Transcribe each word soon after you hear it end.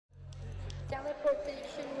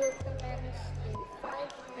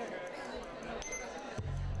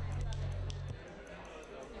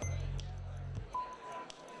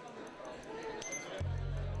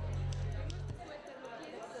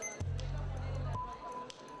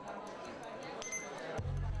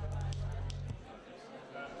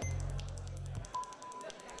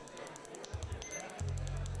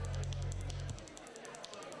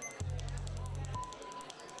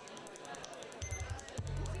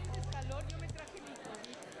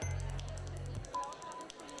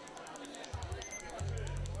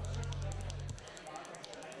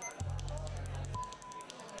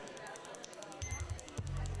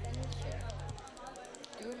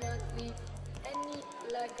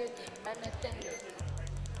luggage unattended.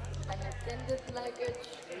 Unattended luggage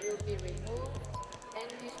will be removed and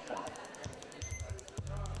destroyed.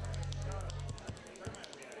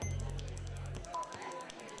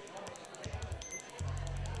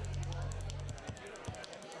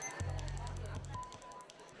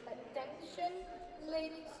 Attention,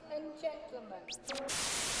 ladies and gentlemen.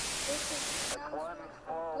 This is announcement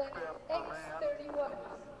from planet X31.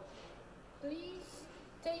 Please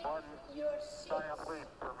take your seats.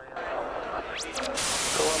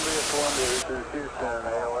 Columbia, this is Houston,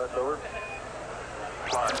 ALS, over.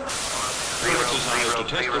 It's designed to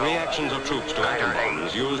test the reactions of troops to atom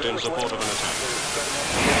bombs used in support of an attack.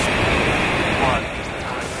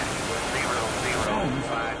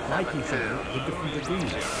 Like each other with different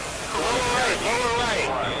degrees. Lower right.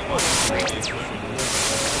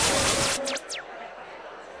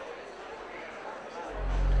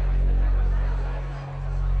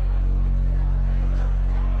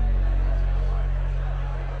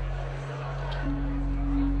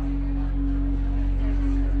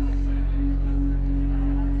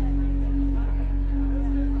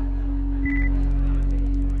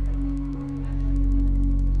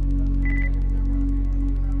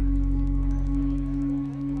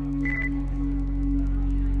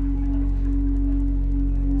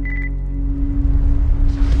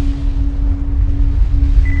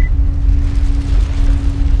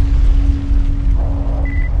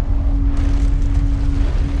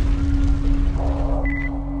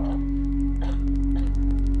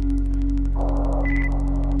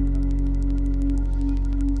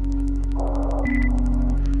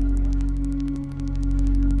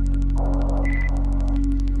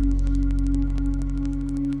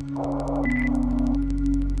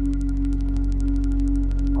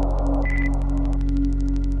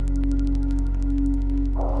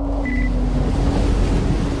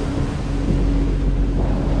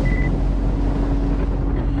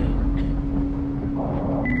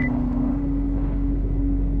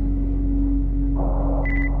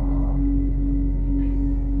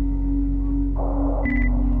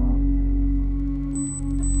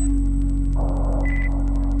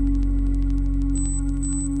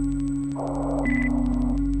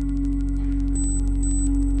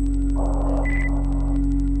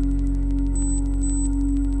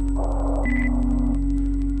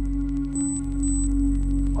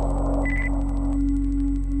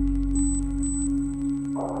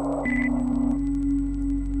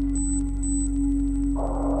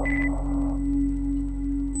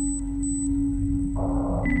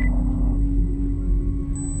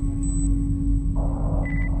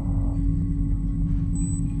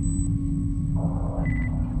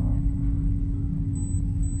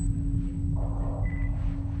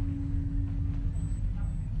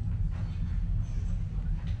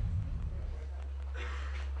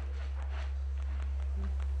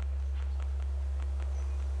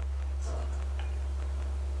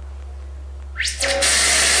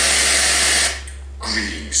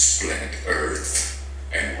 Greetings, planet Earth,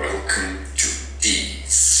 and welcome to the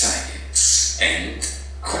Science and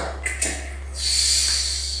Cocktails.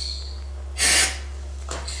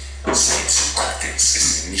 Science and Cocktails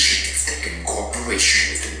is an initiative taken in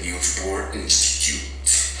cooperation with the Niels Bohr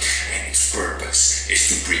Institute, and its purpose is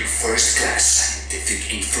to bring first-class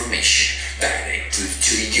scientific information directly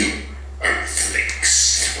to you,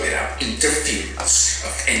 Earthlings, without interference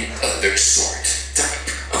of any other type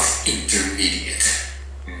of intermediate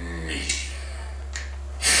medium.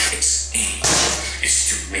 Its aim is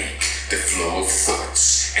to make the flow of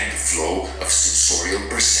thoughts and the flow of sensorial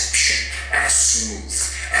perception as smooth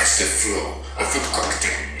as the flow of a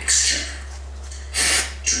cocktail mixture.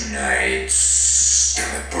 Tonight's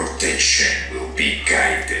teleportation will be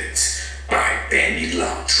guided by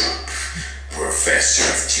Lautrup, Professor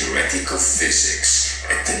of Theoretical Physics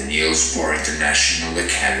at the Niels Bohr International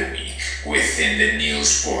Academy within the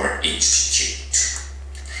Niels Bohr Institute.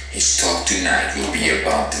 His talk tonight will be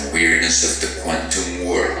about the weirdness of the quantum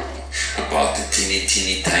world, about the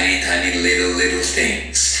tiny little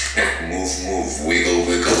things that move, wiggle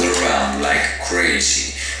around like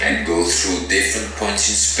crazy and go through different points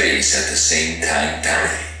in space at the same time.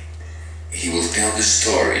 He will tell the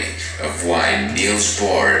story of why Niels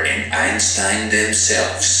Bohr and Einstein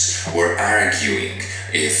themselves were arguing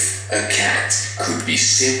if a cat could be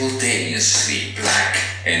simultaneously black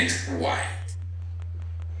and white.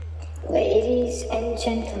 Ladies and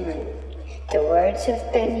gentlemen, the words of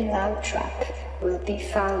Lautrup will be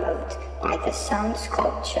followed by the sound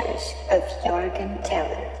sculptures of Jürgen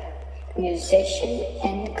Teller, musician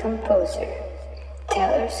and composer.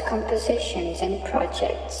 Teller's compositions and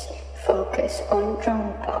projects focus on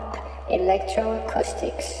drone pop,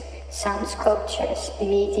 electroacoustics, sound sculptures,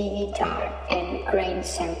 MIDI guitar, and grain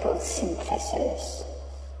sample synthesis.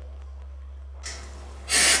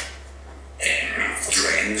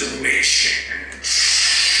 Intermission.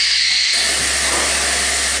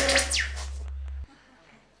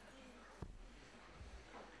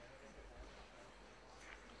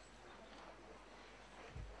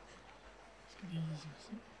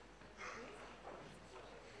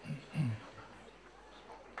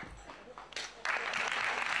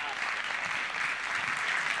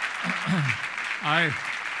 I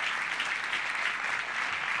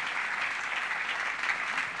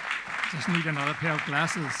just need another pair of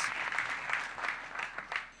glasses.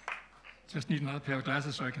 Just need another pair of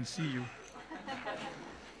glasses so I can see you.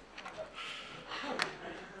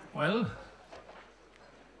 Well,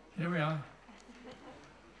 here we are.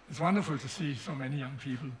 It's wonderful to see so many young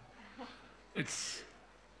people. It's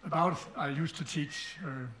about, I used to teach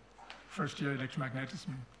first year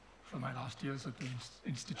electromagnetism for my last years at the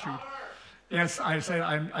institute. Yes, I say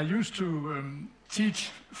I used to teach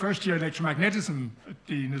first year electromagnetism at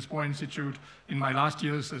the Niels Bohr Institute in my last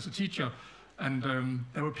years as a teacher, and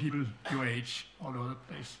there were people your age all over the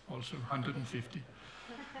place, also 150.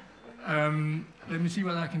 Let me see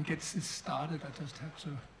whether I can get this started. I just have to.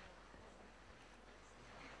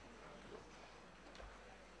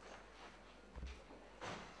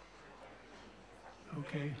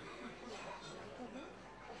 Okay.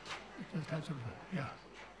 I just have to, yeah.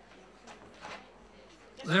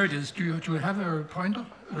 There it is. Do you have a pointer,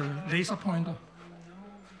 a laser pointer?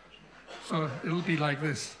 So it'll be like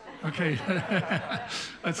this. Okay,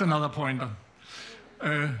 that's another pointer.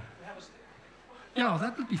 Yeah,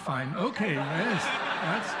 that would be fine. Okay, yes,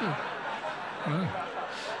 that's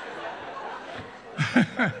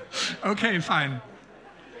good. Okay, fine.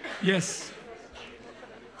 Yes,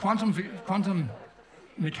 quantum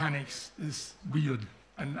mechanics is weird,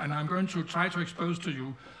 and I'm going to try to expose to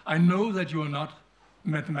you. I know that you are not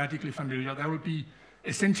mathematically familiar. There will be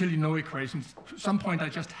essentially no equations. At some point I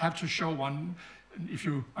just have to show one. If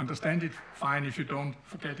you understand it, fine. If you don't,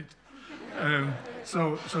 forget it.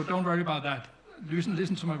 So don't worry about that.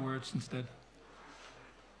 Listen to my words instead.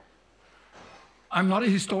 I'm not a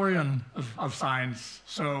historian of science,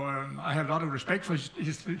 so I have a lot of respect for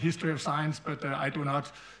history of science, but I do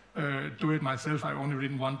not do it myself. I've only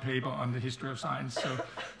written one paper on the history of science.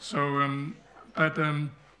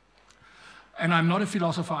 And I'm not a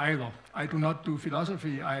philosopher either. I do not do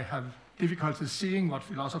philosophy. I have difficulty seeing what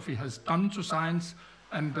philosophy has done to science,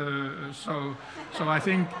 and so I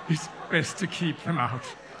think it's best to keep them out.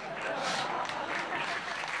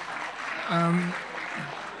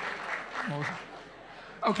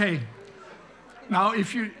 Okay. Now,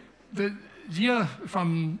 the year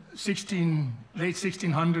from late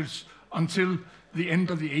 1600s until the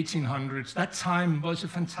end of the 1800s, that time was a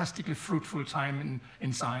fantastically fruitful time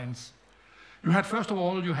in science. First of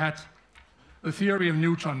all, you had the theory of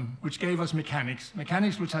Newton, which gave us mechanics.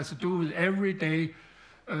 Mechanics which has to do with everyday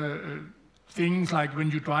things like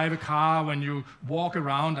when you drive a car, when you walk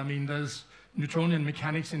around. I mean, there's Newtonian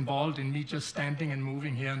mechanics involved in me just standing and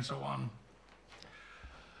moving here and so on.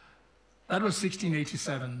 That was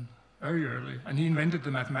 1687, very early, and he invented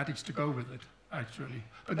the mathematics to go with it, actually.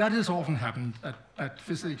 But that has often happened, that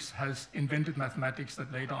physics has invented mathematics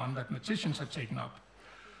that later on mathematicians have taken up.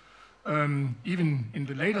 Even in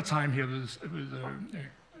the later time here with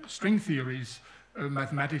string theories,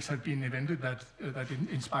 mathematics had been invented that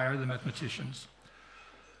inspire the mathematicians.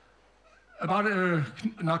 About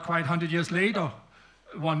not quite 100 years later,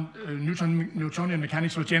 Newtonian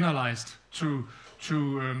mechanics was generalized to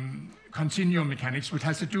continuum mechanics, which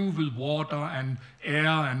has to do with water and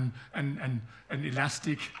air and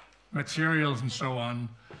elastic materials and so on.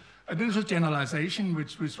 And this was generalization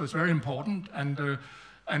which was very important, and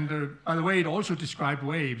by the way, it also described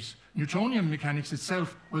waves. Newtonian mechanics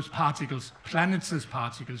itself was particles, planet-sized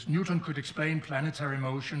particles. Newton could explain planetary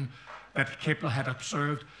motion that Kepler had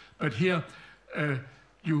observed, but here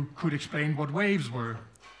you could explain what waves were.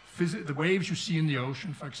 The waves you see in the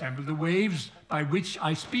ocean, for example, the waves by which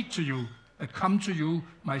I speak to you, that come to you,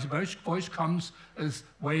 my voice comes as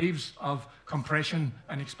waves of compression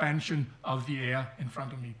and expansion of the air in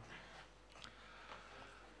front of me.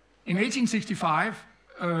 In 1865,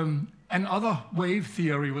 another wave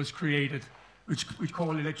theory was created, which we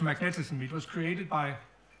call electromagnetism. It was created by,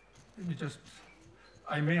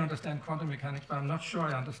 I may understand quantum mechanics, but I'm not sure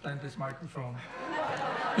I understand this microphone.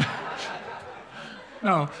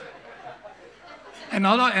 No.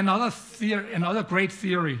 Another great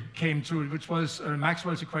theory came to it, which was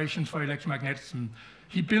Maxwell's equations for electromagnetism.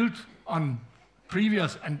 He built on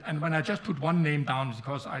previous, and when I just put one name down,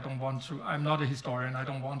 because I don't want to, I'm not a historian, I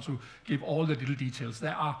don't want to give all the little details.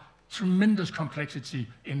 There are tremendous complexity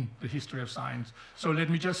in the history of science. So let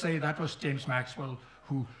me just say that was James Maxwell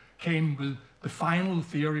who came with the final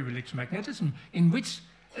theory of electromagnetism, in which,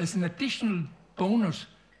 as an additional bonus,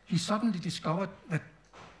 he suddenly discovered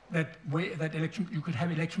that you could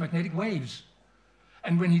have electromagnetic waves.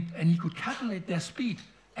 And he could calculate their speed,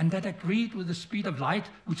 and that agreed with the speed of light,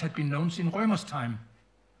 which had been known since Römer's time.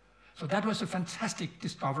 So that was a fantastic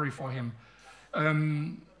discovery for him.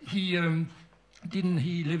 He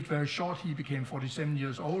lived very short. He became 47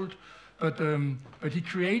 years old, but he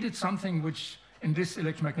created something which, in this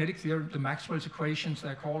electromagnetic theory, the Maxwell's equations,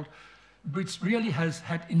 they're called, which really has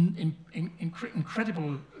had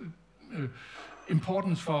incredible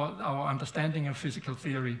importance for our understanding of physical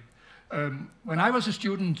theory. When I was a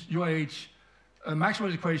student, your age,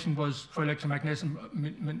 Maxwell's equation was for electromagnetism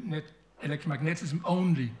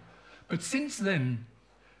only. But since then,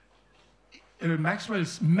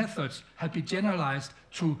 Maxwell's methods have been generalized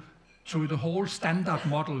to the whole standard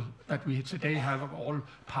model that we today have of all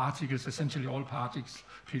particles, essentially all particles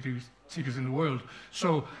in the world.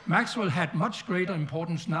 So Maxwell had much greater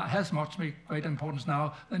importance now, has much greater importance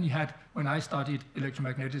now than he had when I studied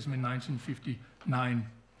electromagnetism in 1959.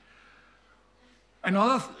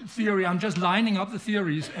 Another theory, I'm just lining up the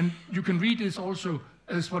theories, and you can read this also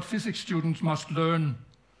as what physics students must learn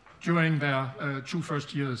during their 2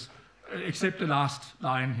 first years, except the last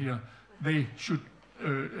line here. They should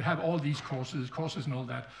have all these courses and all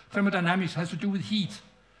that. Thermodynamics has to do with heat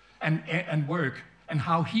and work, and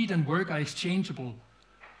how heat and work are exchangeable.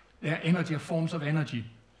 Their energy are forms of energy.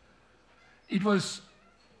 It was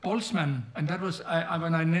Boltzmann, and that was,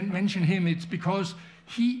 when I mention him, it's because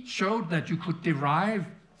he showed that you could derive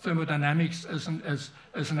thermodynamics as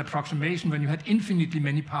an approximation when you had infinitely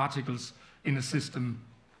many particles in a system.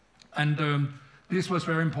 And this was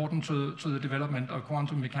very important to the development of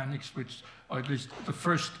quantum mechanics, or at least the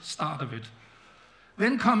first start of it.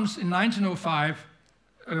 Then comes, in 1905,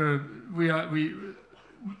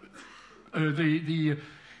 the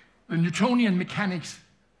Newtonian mechanics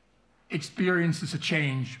experiences a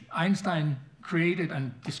change. Einstein created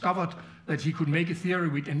and discovered that he could make a theory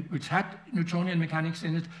which had Newtonian mechanics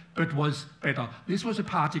in it, but was better. This was a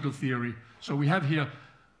particle theory. So we have here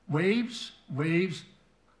waves,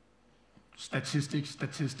 statistics,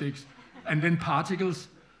 and then particles.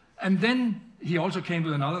 And then he also came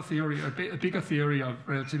with another theory, a bigger theory of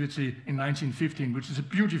relativity in 1915, which is a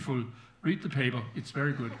beautiful, read the paper, it's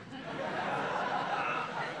very good.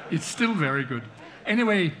 It's still very good.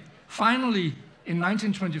 Anyway, finally, in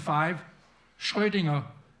 1925, Schrödinger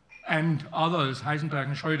and others, Heisenberg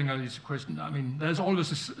and Schrödinger is a question, I mean, there's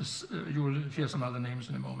always, you will hear some other names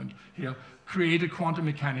in a moment here, created quantum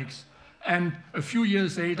mechanics. And a few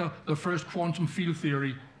years later, the first quantum field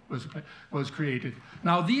theory was created.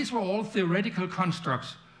 Now, these were all theoretical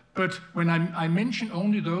constructs, but when I mention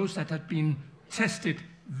only those that had been tested,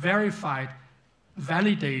 verified,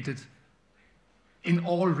 validated in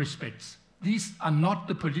all respects. These are not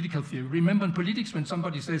the political theory. Remember, in politics, when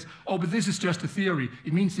somebody says, oh, but this is just a theory,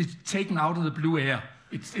 it means it's taken out of the blue air.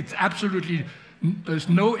 It's absolutely, there's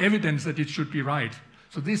no evidence that it should be right.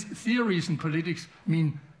 So these theories in politics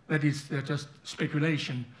mean that they're just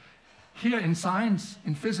speculation. Here in science,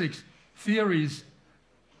 in physics, theories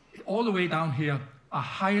all the way down here are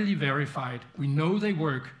highly verified. We know they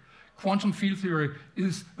work. Quantum field theory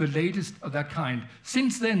is the latest of that kind.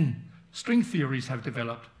 Since then, string theories have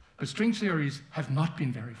developed, but string theories have not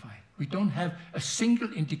been verified. We don't have a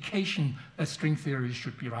single indication that string theories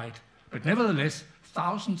should be right. But nevertheless,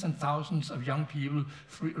 thousands and thousands of young people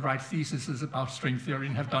write theses about string theory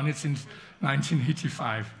and have done it since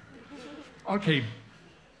 1985. Okay.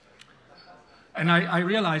 And I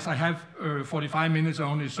realize I have 45 minutes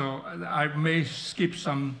only, so I may skip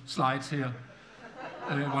some slides here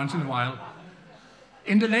once in a while.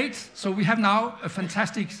 In the late, so we have now a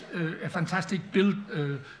fantastic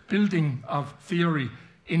building of theory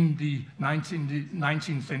in the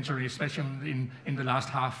 19th century, especially in the last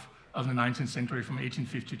half of the 19th century, from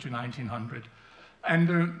 1850 to 1900. And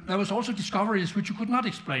there was also discoveries which you could not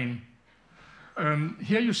explain.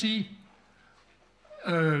 Here you see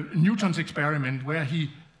Newton's experiment, where he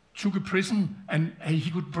took a prism and he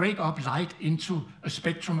could break up light into a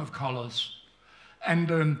spectrum of colors.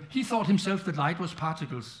 And he thought himself that light was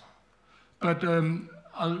particles. But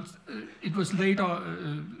it was later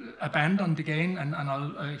abandoned again, and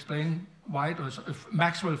I'll explain why it was.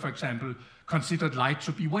 Maxwell, for example, considered light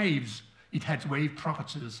to be waves. It had wave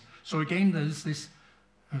properties. So again, there's this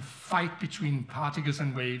fight between particles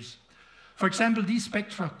and waves. For example, these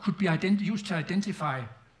spectra could be used to identify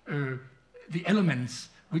the elements,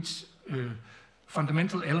 which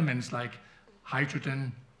fundamental elements like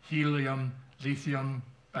hydrogen, helium, lithium,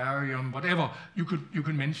 barium, whatever you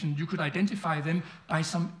could mention. You could identify them by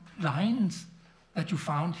some lines that you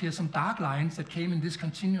found here, some dark lines that came in this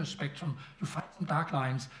continuous spectrum. You find some dark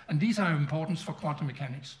lines, and these are of importance for quantum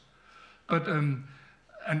mechanics. But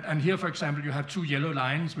and here, for example, you have two yellow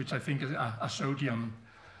lines, which I think are sodium.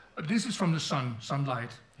 But this is from the sunlight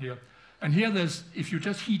here. And here there's, if you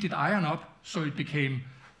just heated iron up, so it became,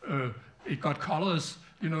 it got colors,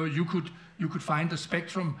 you know, you could find the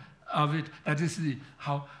spectrum of it. That is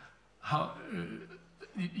how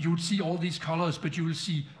you would see all these colors, but you will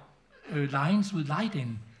see lines with light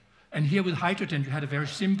in. And here with hydrogen, you had a very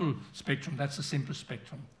simple spectrum. That's the simple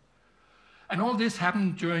spectrum. And all this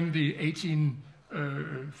happened during the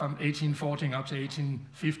from 1840 up to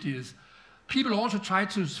 1850s. People also tried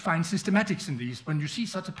to find systematics in these. When you see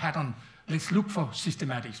such a pattern, let's look for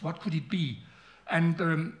systematics. What could it be?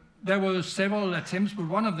 And there were several attempts, but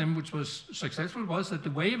one of them, which was successful, was that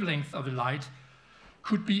the wavelength of the light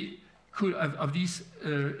could be of these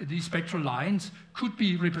spectral lines could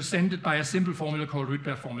be represented by a simple formula called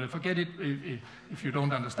Rydberg formula. Forget it if you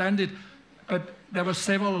don't understand it. But there were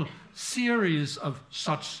several series of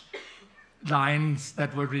such lines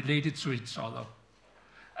that were related to each other.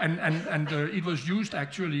 And it was used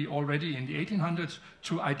actually already in the 1800s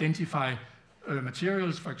to identify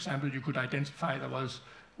materials. For example, you could identify there was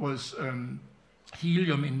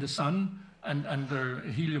helium in the sun, and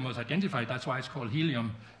helium was identified. That's why it's called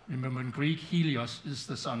helium. Remember, in Greek, helios is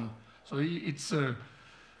the sun. So it's the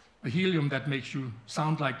helium that makes you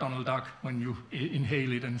sound like Donald Duck when you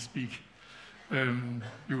inhale it and speak.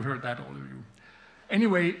 You heard that, all of you.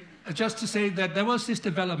 Anyway, just to say that there was this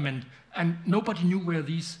development, and nobody knew where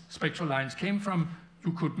these spectral lines came from.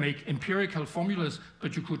 You could make empirical formulas,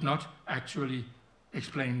 but you could not actually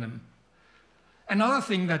explain them. Another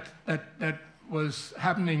thing that was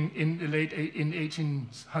happening in the late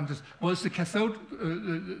 1800s was the cathode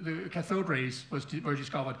rays were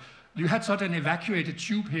discovered. You had such an evacuated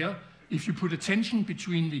tube here. If you put a tension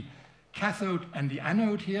between the cathode and the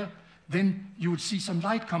anode here, then you would see some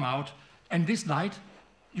light come out. And this light,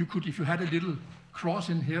 you could, if you had a little cross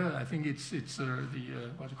in here, I think it's what's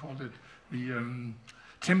it called, the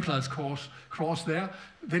Templar's cross there,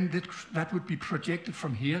 then that would be projected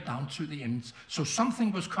from here down to the ends. So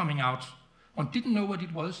something was coming out. One didn't know what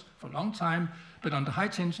it was for a long time, but under high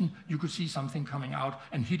tension, you could see something coming out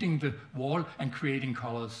and hitting the wall and creating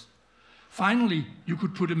colors. Finally, you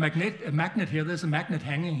could put a magnet here. There's a magnet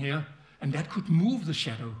hanging here, and that could move the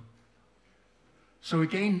shadow. So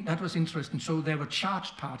again, that was interesting. So there were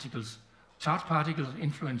charged particles. Charged particles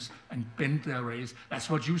influence and bend their rays. That's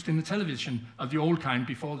what's used in the television of the old kind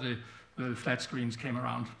before the flat screens came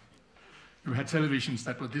around. You had televisions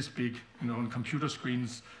that were this big, you know, and computer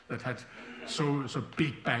screens that had so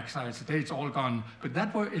big backsides. Today it's all gone. But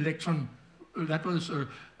that were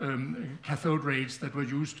cathode rays that were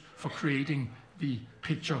used for creating the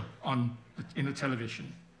picture in the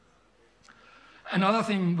television. Another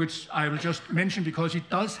thing which I will just mention, because it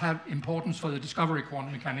does have importance for the discovery of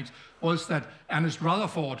quantum mechanics, was that Ernest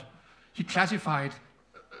Rutherford, he classified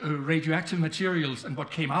radioactive materials and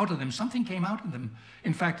what came out of them. Something came out of them.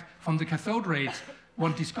 In fact, from the cathode rays,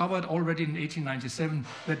 one discovered already in 1897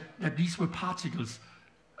 that these were particles.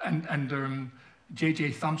 And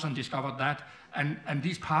J.J. Thomson discovered that. And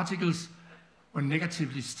these particles were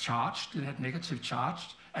negatively charged. They had negative charge.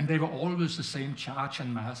 And they were always the same charge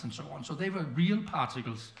and mass and so on. So they were real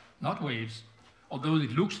particles, not waves. Although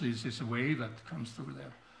it looks this is a wave that comes through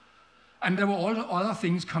there. And there were all other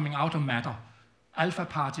things coming out of matter. Alpha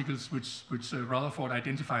particles, which Rutherford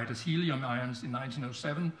identified as helium ions in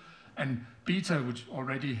 1907, and beta, which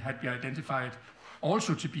already had been identified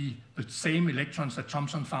also to be the same electrons that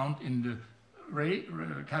Thomson found in the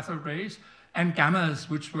cathode rays, and gammas,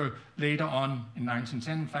 which were later on in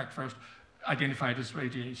 1910, in fact, first identified as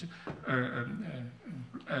radiation,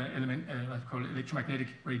 electromagnetic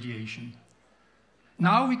radiation.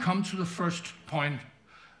 Now we come to the first point.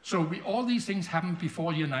 So all these things happened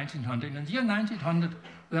before year 1900. In the year 1900,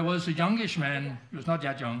 there was a youngish man, he was not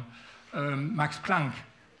that young, Max Planck,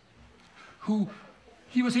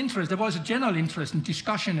 he was interested, there was a general interest in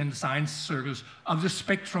discussion in the science circles of the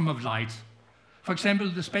spectrum of light. For example,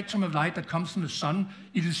 the spectrum of light that comes from the sun,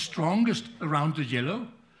 it is strongest around the yellow,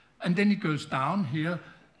 and then it goes down here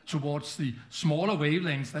towards the smaller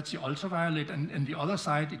wavelengths, that's the ultraviolet, and the other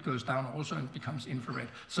side, it goes down also and becomes infrared.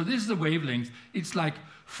 So this is the wavelength. It's like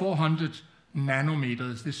 400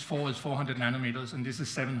 nanometers. This 4 is 400 nanometers, and this is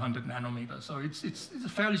 700 nanometers. So it's a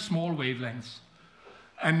fairly small wavelength.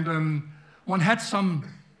 And one had some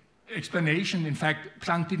explanation. In fact,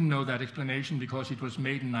 Planck didn't know that explanation because it was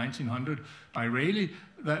made in 1900 by Rayleigh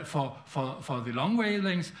for the long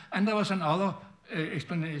wavelengths. And there was another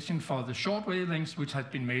explanation for the short wavelengths, which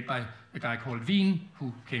had been made by a guy called Wien,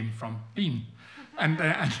 who came from Wien.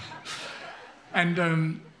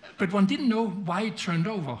 But one didn't know why it turned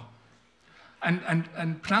over.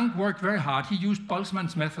 And Planck worked very hard. He used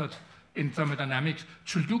Boltzmann's method in thermodynamics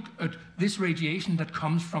to look at this radiation that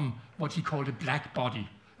comes from what he called a black body.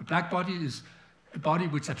 A black body is a body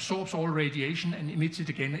which absorbs all radiation and emits it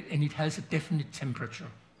again, and it has a definite temperature,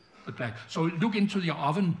 the black. So look into the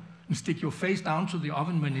oven and stick your face down to the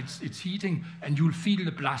oven when it's heating, and you'll feel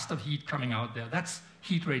the blast of heat coming out there. That's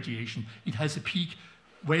heat radiation. It has a peak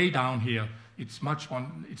way down here. It's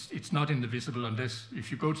not in the visible, unless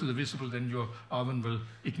if you go to the visible, then your oven will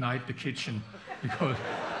ignite the kitchen, because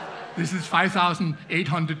this is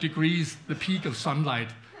 5,800 degrees, the peak of sunlight.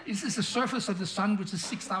 This is the surface of the sun, which is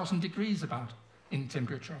 6,000 degrees about in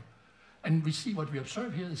temperature. And we see what we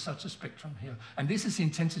observe here is such a spectrum here. And this is the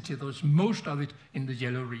intensity. There's most of it in the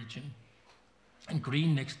yellow region. And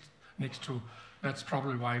green next to, that's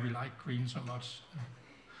probably why we like green so much.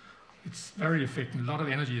 It's very effective. A lot of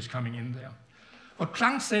energy is coming in there. What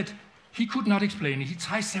Planck said, he could not explain it. He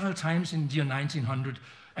tried several times in the year 1900,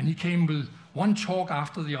 and he came with one talk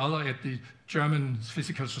after the other at the German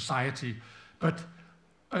Physical Society. But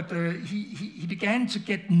he began to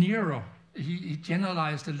get nearer. He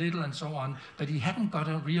generalized a little and so on, but he hadn't got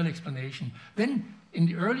a real explanation. Then, in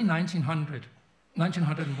the early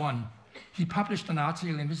 1901, he published an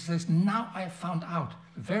article in which he says, now I have found out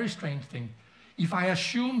a very strange thing. If I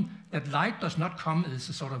assume that light does not come as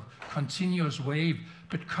a sort of continuous wave,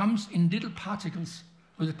 but comes in little particles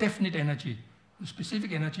with a definite energy, a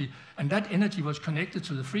specific energy, and that energy was connected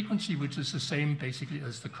to the frequency, which is the same basically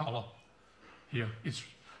as the color here. It's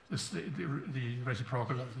the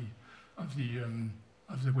reciprocal of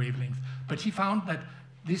the wavelength. But he found that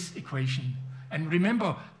this equation, and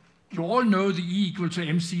remember, you all know the E equal to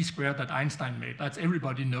mc squared that Einstein made. That's,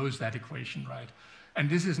 everybody knows that equation, right? And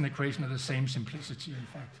this is an equation of the same simplicity, in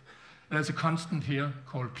fact. There's a constant here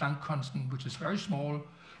called Planck constant, which is very small,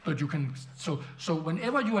 but you can, so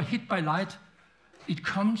whenever you are hit by light, it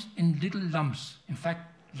comes in little lumps. In fact,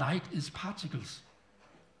 light is particles.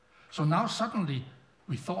 So now suddenly,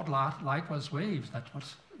 we thought light was waves. That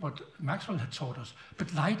was what Maxwell had taught us.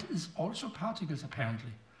 But light is also particles,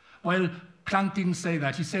 apparently. Well, Planck didn't say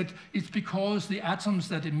that. He said it's because the atoms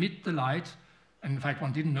that emit the light, and in fact,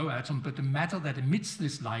 one didn't know atom, but the matter that emits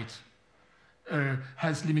this light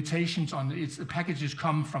has limitations on it. The packages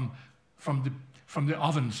come from the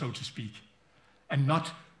oven, so to speak, and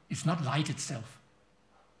it's not light itself.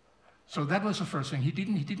 So that was the first thing. He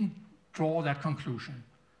didn't draw that conclusion.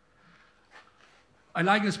 I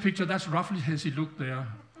like this picture. That's roughly as he looked there.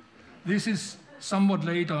 This is somewhat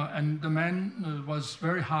later, and the man was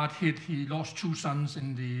very hard hit. He lost 2 sons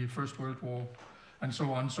in the First World War, and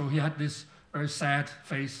so on. So he had this very sad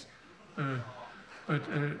face. But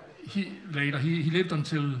he lived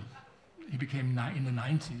until he became in the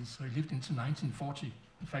 90s. So he lived into 1940.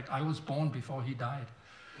 In fact, I was born before he died.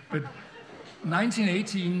 But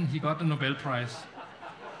 1918, he got the Nobel Prize.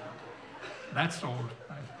 That's old.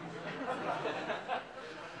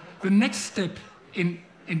 The next step in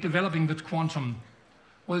developing the quantum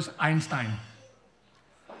was Einstein.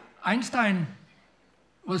 Einstein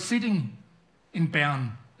was sitting in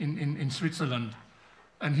Bern in Switzerland,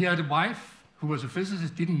 and he had a wife who was a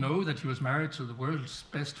physicist, didn't know that he was married to the world's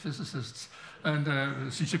best physicists,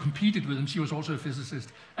 and she competed with him. She was also a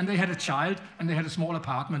physicist, and they had a child, and they had a small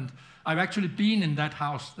apartment. I've actually been in that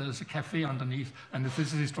house. There's a cafe underneath, and the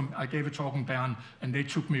physicist I gave a talk in Bern, and they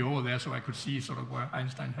took me over there so I could see sort of where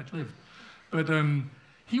Einstein had lived. But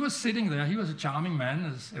he was sitting there. He was a charming man,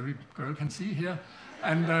 as every girl can see here,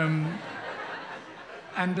 and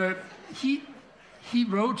he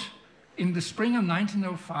wrote in the spring of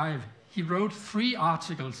 1905. He wrote 3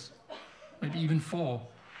 articles, maybe even 4,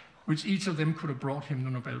 which each of them could have brought him the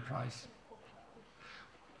Nobel Prize.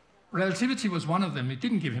 Relativity was one of them. It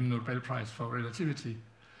didn't give him the Nobel Prize for relativity.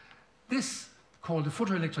 This, called the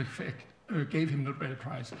photoelectric effect, gave him the Nobel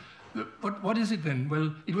Prize. But what is it then?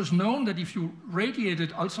 Well, it was known that if you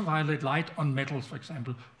radiated ultraviolet light on metals, for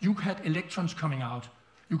example, you had electrons coming out.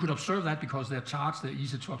 You could observe that because they're charged, they're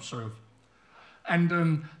easy to observe. And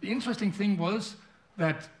the interesting thing was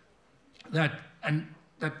that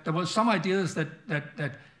there was some ideas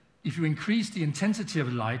that if you increase the intensity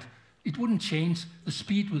of light, it wouldn't change the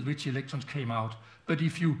speed with which electrons came out. But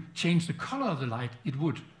if you change the color of the light, it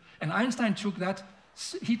would. And Einstein took that,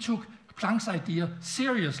 he took Planck's idea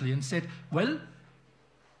seriously and said, well,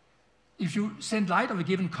 if you send light of a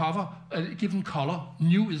given color,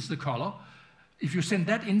 nu is the color, if you send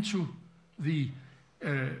that into the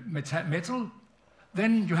metal,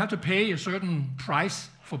 then you have to pay a certain price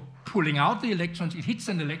for pulling out the electrons. It hits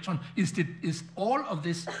an electron. Is all of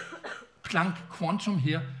this Planck quantum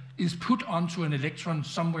here is put onto an electron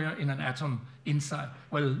somewhere in an atom inside.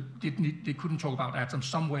 Well, they couldn't talk about atoms,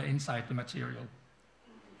 somewhere inside the material.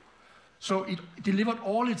 So it delivered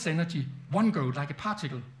all its energy, one go, like a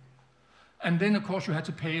particle. And then, of course, you had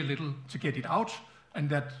to pay a little to get it out, and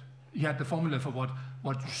that you had the formula for what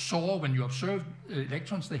you saw when you observed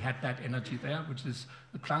electrons. They had that energy there, which is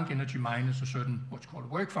the Planck energy minus a certain, what's called a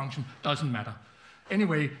work function. Doesn't matter.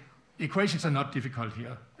 Anyway, the equations are not difficult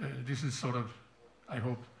here. This is sort of, I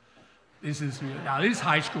hope, this is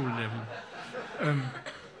high school level.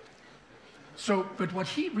 But what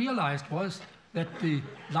he realized was that the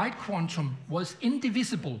light quantum was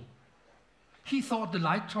indivisible. He thought the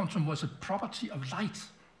light quantum was a property of light,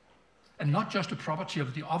 and not just a property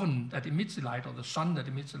of the oven that emits the light or the sun that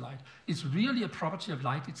emits the light. It's really a property of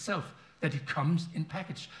light itself, that it comes in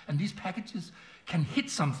package. And these packages can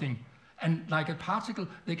hit something, and like a particle,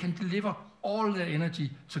 they can deliver all their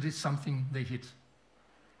energy to this something they hit.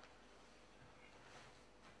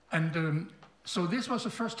 And so this was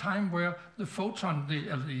the first time where the photon,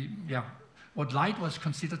 what light was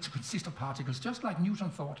considered to consist of particles, just like Newton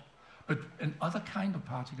thought, but another kind of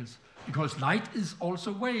particles, because light is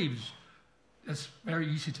also waves. That's very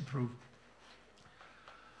easy to prove.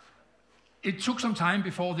 It took some time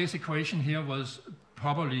before this equation here was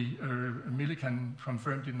probably Millikan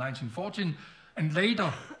confirmed in 1914, and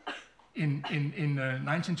later in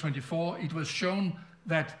 1924 it was shown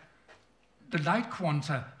that the light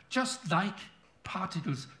quanta, just like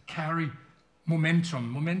particles, carry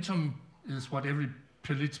momentum. Momentum is what every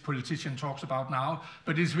politician talks about now,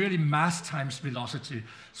 but it's really mass times velocity.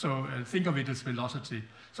 So think of it as velocity.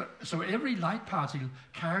 So every light particle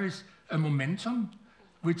carries a momentum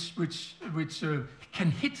which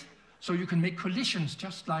can hit. So you can make collisions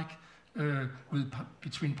just like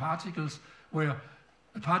between particles, where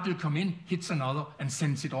a particle comes in, hits another, and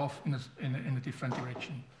sends it off in a different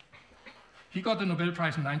direction. He got the Nobel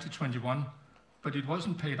Prize in 1921, but it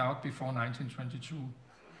wasn't paid out before 1922,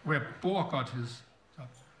 where Bohr got his.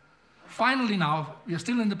 Finally now, we are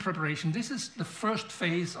still in the preparation. This is the first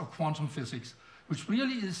phase of quantum physics, which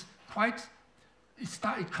really is quite,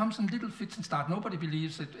 it comes in little fits and starts. Nobody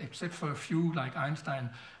believes it except for a few like Einstein.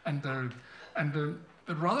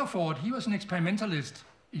 But Rutherford, he was an experimentalist.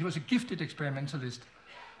 He was a gifted experimentalist.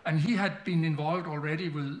 And he had been involved already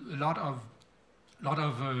with a lot of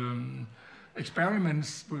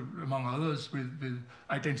experiments, among others, with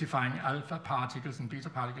identifying alpha particles and beta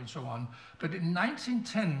particles and so on. But in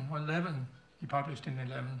 1910 or 11, he published in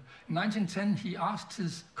 11, in 1910 he asked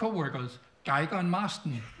his co-workers, Geiger and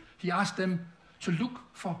Marston, he asked them to look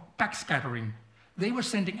for backscattering. They were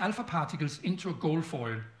sending alpha particles into a gold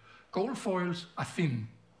foil. Gold foils are thin.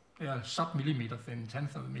 They are sub-millimeter thin,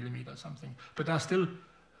 10th of a millimeter or something, but there are still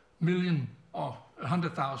million or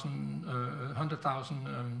 100,000,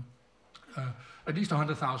 at least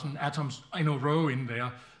 100,000 atoms in a row in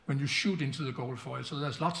there when you shoot into the gold foil. So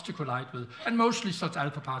there's lots to collide with. And mostly such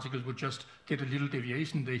alpha particles would just get a little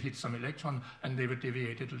deviation. They hit some electron and they would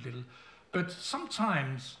deviate it a little. But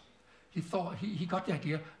sometimes he thought, he got the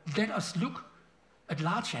idea, let us look at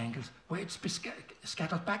large angles where it's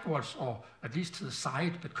scattered backwards, or at least to the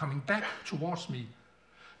side, but coming back towards me.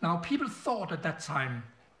 Now, people thought at that time,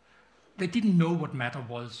 they didn't know what matter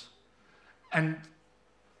was. And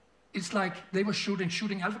it's like they were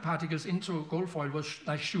shooting alpha particles into a gold foil was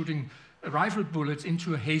like shooting rifle bullets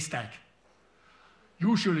into a haystack.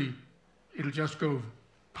 Usually, it'll just go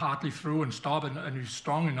partly through and stop, and if it's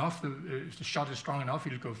strong enough, if the shot is strong enough,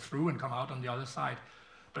 it'll go through and come out on the other side.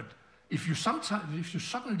 But if you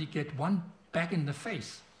suddenly get one back in the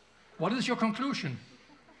face, what is your conclusion?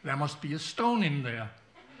 There must be a stone in there.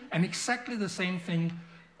 And exactly the same thing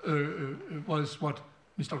was what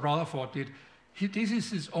Mr. Rutherford did. This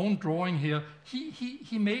is his own drawing here.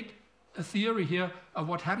 He made a theory here of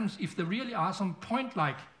what happens if there really are some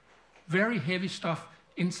point-like, very heavy stuff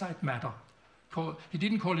inside matter. He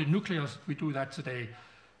didn't call it nucleus, we do that today.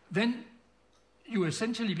 Then you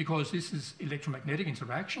essentially, because this is electromagnetic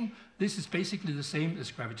interaction, this is basically the same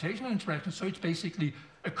as gravitational interaction, so it's basically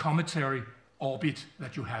a cometary orbit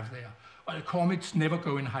that you have there. Well, comets never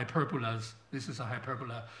go in hyperbolas. This is a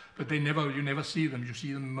hyperbola, but you never see them. You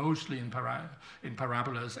see them mostly in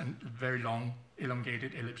parabolas and very long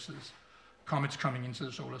elongated ellipses. Comets coming into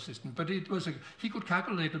the solar system. But he could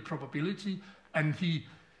calculate the probability, and the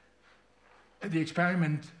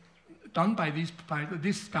experiment done by this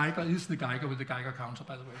Geiger is the Geiger with the Geiger counter,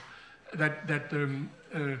 by the way,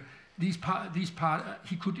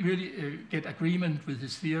 he could really get agreement with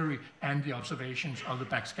his theory and the observations of the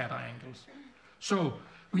backscatter angles. So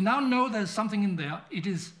we now know there's something in there. It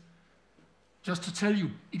is, just to tell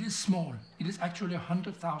you, it is small. It is actually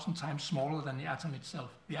 100,000 times smaller than the atom itself.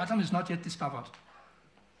 The atom is not yet discovered.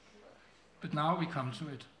 But now we come to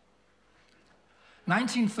it.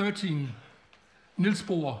 1913, Niels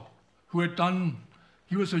Bohr,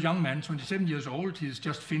 he was a young man, 27 years old. He's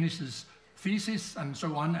just finished his thesis and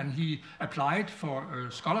so on, and he applied for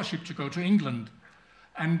a scholarship to go to England.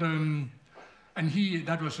 And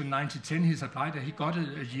that was in 1910, he's applied, and he got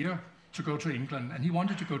a year to go to England. And he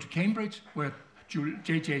wanted to go to Cambridge, where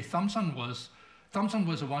J.J. Thomson was. Thomson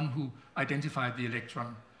was the one who identified the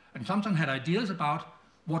electron. And Thomson had ideas about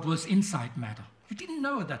what was inside matter. You didn't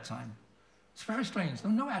know at that time. It's very strange.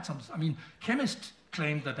 There were no atoms. I mean, chemists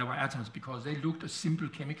claimed that there were atoms because they looked at simple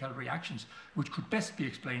chemical reactions, which could best be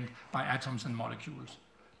explained by atoms and molecules.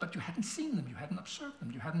 But you hadn't seen them, you hadn't observed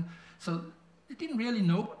them, so you didn't really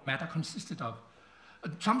know what matter consisted of.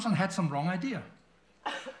 Thomson had some wrong idea.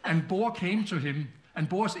 And Bohr came to him, and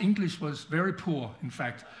Bohr's English was very poor, in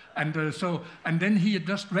fact. And then he had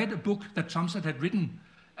just read a book that Thomson had written.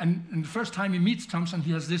 And the first time he meets Thomson,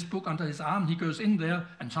 he has this book under his arm. He goes in there,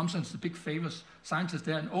 and Thomson's the big famous scientist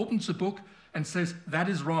there, and opens the book and says, "That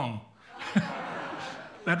is wrong."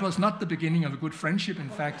 That was not the beginning of a good friendship, in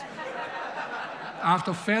fact.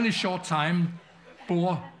 After a fairly short time,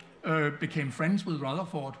 Bohr became friends with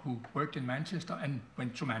Rutherford, who worked in Manchester, and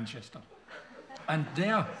went to Manchester. And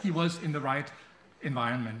there he was in the right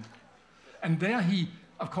environment. And there he,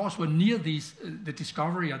 of course, were near the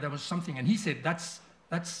discovery, or there was something, and he said, that's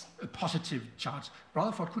a positive charge.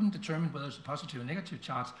 Rutherford couldn't determine whether it was a positive or negative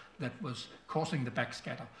charge that was causing the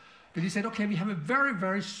backscatter. But he said, okay, we have a very,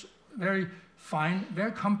 very, very fine,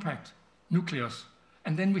 very compact nucleus,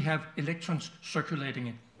 and then we have electrons circulating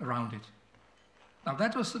it around it. Now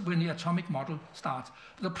that was when the atomic model starts.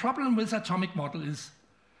 But the problem with the atomic model is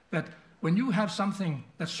that when you have something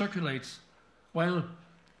that circulates, well,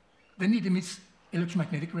 then it emits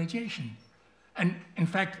electromagnetic radiation. And in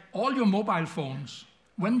fact, all your mobile phones,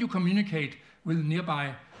 when you communicate with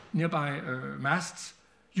nearby masts,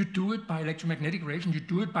 you do it by electromagnetic radiation. You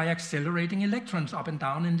do it by accelerating electrons up and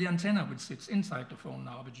down in the antenna, which sits inside the phone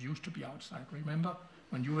now, but used to be outside. Remember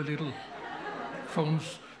when you were little?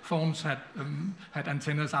 Phones had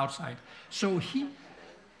antennas outside. So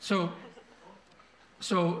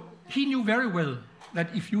he knew very well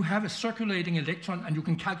that if you have a circulating electron and you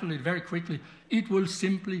can calculate very quickly, it will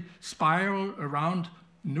simply spiral around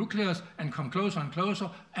the nucleus and come closer and closer,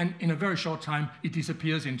 and in a very short time, it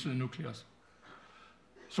disappears into the nucleus.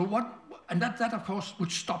 So that of course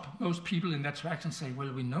would stop most people in that track and say,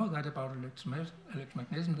 well, we know that about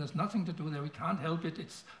electromagnetism, there's nothing to do there, we can't help it,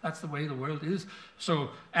 that's the way the world is.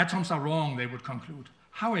 So atoms are wrong, they would conclude.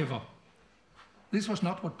 However, this was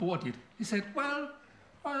not what Bohr did. He said, well,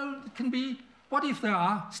 it can be, what if there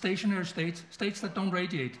are stationary states, states that don't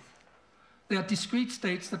radiate? There are discrete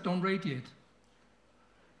states that don't radiate.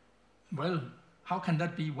 Well, how can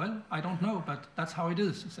that be? Well, I don't know, but that's how it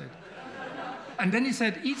is, he said. And then he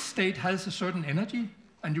said, each state has a certain energy,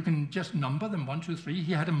 and you can just number them, 1, 2, 3.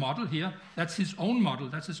 He had a model here. That's his own model.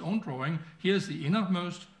 That's his own drawing. Here's the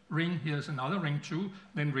innermost ring. Here's another ring 2,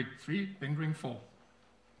 then ring 3, then ring 4.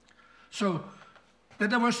 So that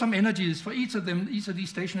there were some energies for each of them, each of these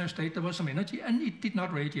stationary states, there was some energy, and it did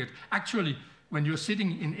not radiate. Actually, when you're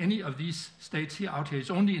sitting in any of these states here, out here, it's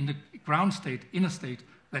only in the ground state, inner state,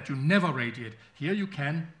 that you never radiate. Here you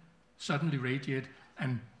can suddenly radiate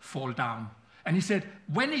and fall down. And he said,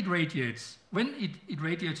 when it radiates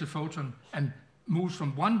a photon and moves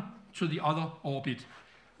from one to the other orbit,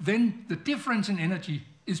 then the difference in energy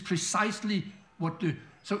is precisely what it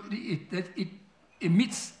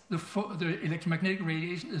emits the electromagnetic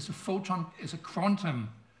radiation as a photon, as a quantum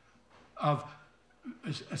of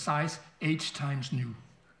a size h times nu.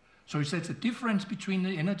 So he said the difference between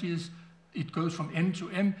the energies, it goes from n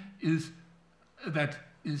to m, is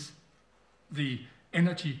the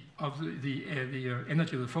energy of the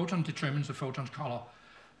energy of the photon determines the photon's color.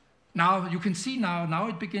 Now you can see now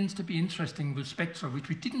it begins to be interesting with spectra, which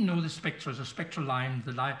we didn't know the spectra, the spectral line,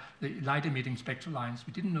 the light emitting spectral lines,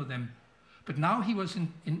 we didn't know them. But now he was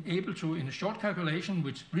able to, in a short calculation,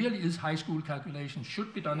 which really is high school calculation,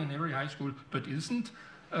 should be done in every high school, but isn't,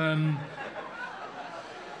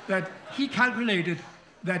 that he calculated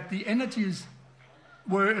that the energies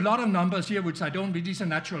were a lot of numbers here, which I don't read. These are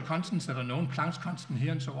natural constants that are known, Planck's constant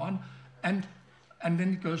here and so on. And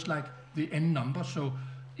then it goes like the n number, so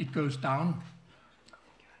it goes down.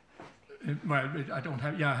 Well, I don't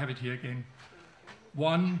have, yeah, I have it here again.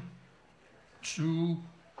 1, 2,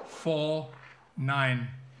 4, 9.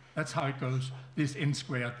 That's how it goes, this n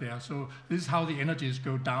squared there. So this is how the energies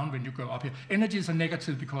go down when you go up here. Energies are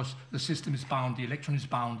negative because the system is bound, the electron is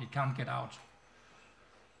bound, it can't get out.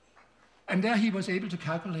 And there he was able to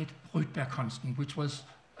calculate Rydberg constant, which was,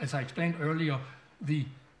 as I explained earlier, the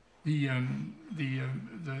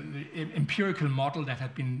empirical model that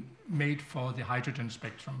had been made for the hydrogen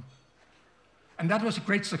spectrum. And that was a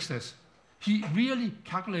great success. He really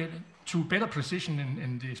calculated to better precision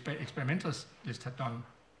in the experimenters this had done.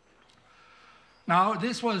 Now,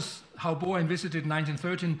 this was how Bohr envisaged it in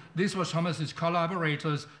 1913. This was some of his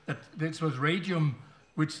collaborators. This was radium,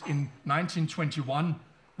 which in 1921,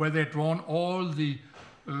 where they'd drawn all the,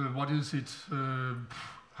 what is it,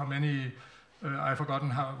 how many, I've forgotten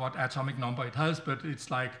what atomic number it has, but it's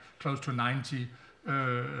like close to 90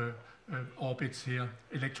 orbits here,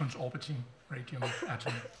 electrons orbiting radium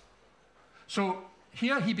atom. So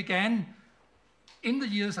here he began, in the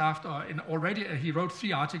years after, and already he wrote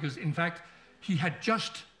 3 articles. In fact, he had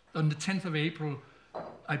just, on the 10th of April,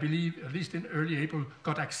 I believe, at least in early April,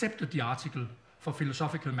 got accepted the article for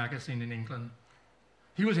Philosophical Magazine in England.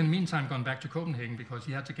 He was in the meantime gone back to Copenhagen because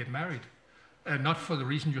he had to get married. Not for the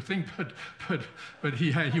reason you think, but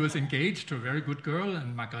he was engaged to a very good girl,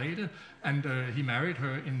 and Margrethe, and he married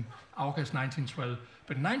her in August 1912.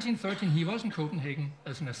 But in 1913 he was in Copenhagen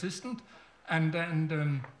as an assistant, and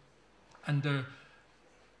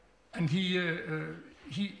he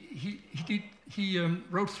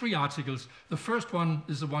wrote 3 articles. The first one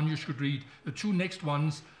is the one you should read. The 2 next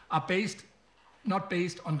ones are not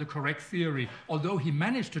based on the correct theory, although he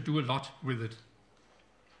managed to do a lot with it.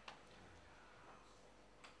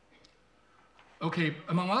 Okay,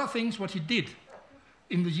 among other things, what he did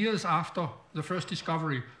in the years after the first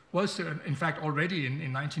discovery was, in fact, already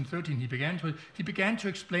in 1913, he began to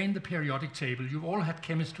explain the periodic table. You've all had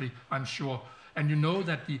chemistry, I'm sure, and you know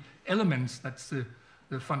that the elements, that's the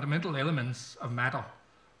fundamental elements of matter,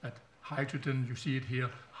 that hydrogen, you see it here,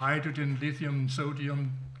 hydrogen, lithium,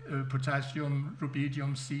 sodium, potassium,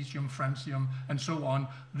 rubidium, cesium, francium, and so on,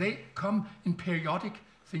 they come in periodic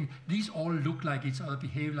thing. These all look like each other,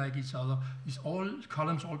 behave like each other. These all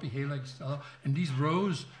columns all behave like each other, and these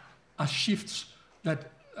rows are shifts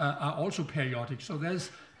that are also periodic. So there's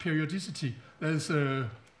periodicity. There's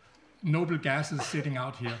noble gases sitting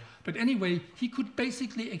out here. But anyway, he could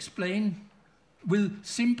basically explain with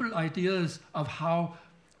simple ideas of how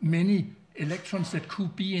many electrons that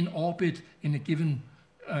could be in orbit in a given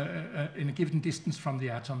distance from the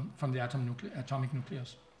atomic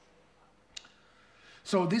nucleus.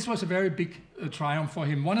 So this was a very big triumph for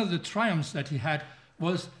him. One of the triumphs that he had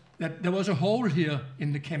was that there was a hole here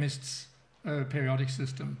in the chemist's periodic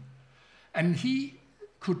system. And he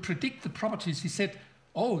could predict the properties. He said,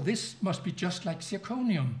 oh, this must be just like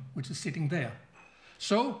zirconium, which is sitting there.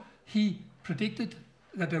 So he predicted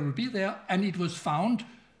that there would be there, and it was found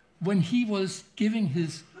when he was giving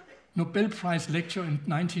his Nobel Prize lecture in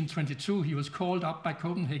 1922. He was called up by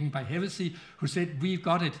Copenhagen by Hevesy, who said, we've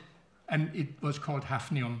got it. And it was called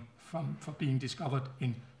hafnium for being discovered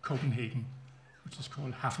in Copenhagen, which is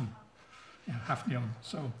called hafnium.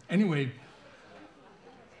 So anyway,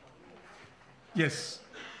 yes.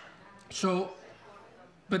 So,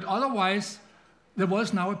 but otherwise, there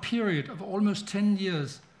was now a period of almost 10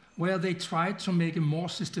 years where they tried to make a more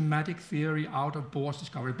systematic theory out of Bohr's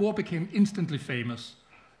discovery. Bohr became instantly famous,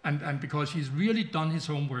 and because he's really done his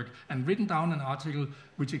homework and written down an article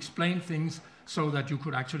which explained things so that you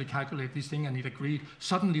could actually calculate this thing, and it agreed.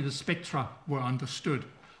 Suddenly the spectra were understood,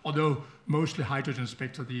 although mostly hydrogen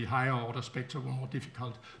spectra, the higher order spectra were more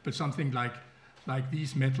difficult. But something like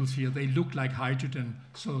these metals here, they look like hydrogen,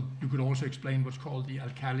 so you could also explain what's called the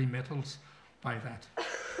alkali metals by that.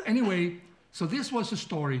 Anyway, so this was the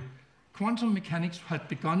story. Quantum mechanics had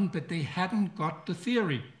begun, but they hadn't got the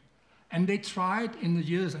theory. And they tried in the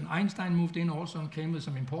years, and Einstein moved in also and came with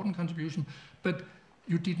some important contribution, but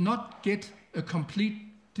you did not get a complete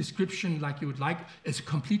description like you would like, as a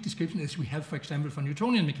complete description as we have, for example, for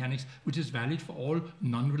Newtonian mechanics, which is valid for all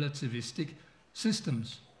non-relativistic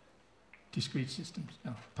systems, discrete systems,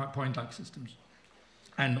 point-like systems,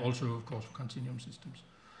 and also, of course, for continuum systems.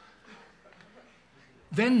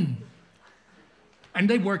 Then, And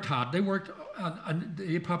they worked hard. They worked, and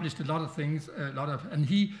they published a lot of things, and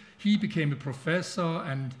he became a professor,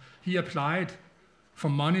 and he applied for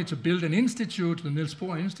money to build an institute, the Niels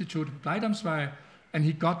Bohr Institute, Bleidamsvej, and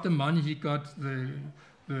he got the money. He got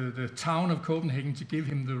the town of Copenhagen to give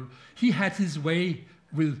him he had his way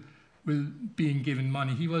with being given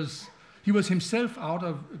money. He was himself out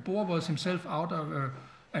of, Bohr was himself out of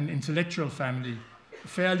an intellectual family,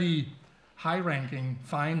 fairly high-ranking,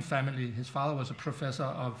 fine family. His father was a professor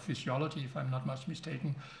of physiology, if I'm not much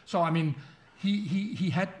mistaken. So, I mean, he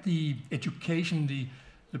had the education, the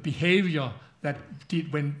behaviour that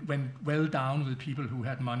went well down with people who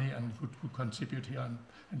had money and could contribute here,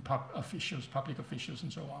 and public officials,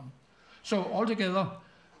 and so on. So altogether,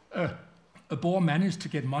 Bohr managed to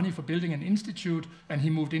get money for building an institute, and he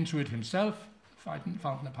moved into it himself. There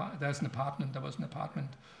was an apartment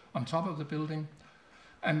on top of the building.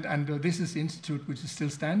 And this is the institute which is still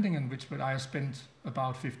standing, and which I spent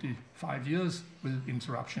about 55 years with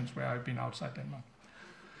interruptions where I've been outside Denmark.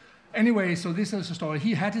 Anyway, so this is a story.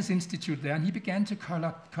 He had his institute there, and he began to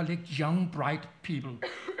collect young, bright people.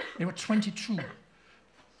 They were 22.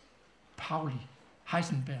 Pauli,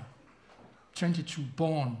 Heisenberg, 22,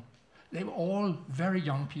 born. They were all very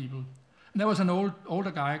young people. And there was an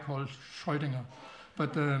older guy called Schrödinger,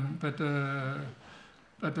 but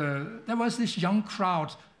there was this young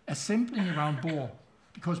crowd assembling around Bohr,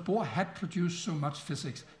 because Bohr had produced so much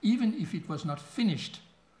physics, even if it was not finished.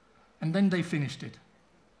 And then they finished it,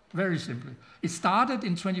 very simply. It started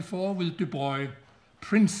in 24 with Du Bois,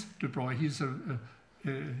 Prince Du Bois. He's a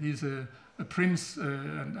prince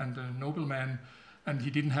and a nobleman, and he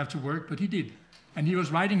didn't have to work, but he did. And he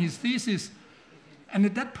was writing his thesis. And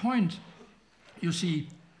at that point, you see,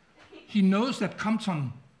 he knows that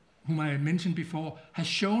Compton, whom I mentioned before, has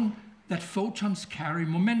shown that photons carry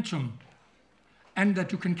momentum, and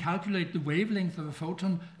that you can calculate the wavelength of a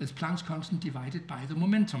photon as Planck's constant divided by the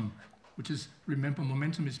momentum, which is, remember,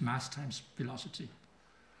 momentum is mass times velocity.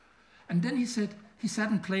 And then he sat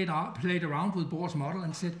and played around with Bohr's model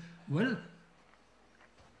and said, well,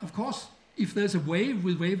 of course, if there's a wave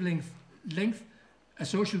with wavelength length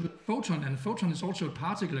associated with a photon, and a photon is also a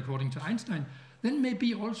particle according to Einstein, then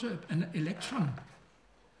maybe also an electron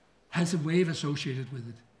has a wave associated with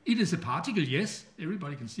it. It is a particle, yes,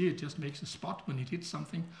 everybody can see it, just makes a spot when it hits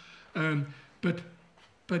something. But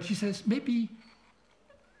he says maybe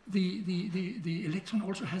the electron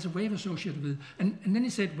also has a wave associated with it. And then he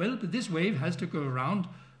said, well, but this wave has to go around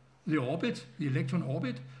the orbit, the electron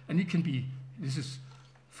orbit, and it can be, this is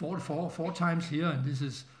four times here, and this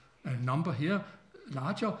is a number here,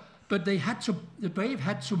 larger. But the wave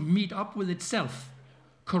had to meet up with itself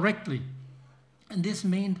correctly. And this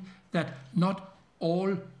meant that not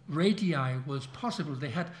all radii was possible. They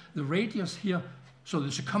had the radius here, so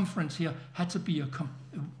the circumference here had to be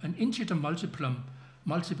an integer multiple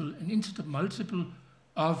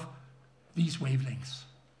of these wavelengths.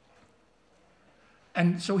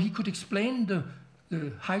 And so he could explain the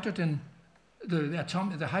hydrogen,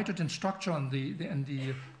 the hydrogen structure and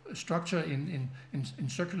the structure in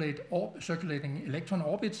circulating electron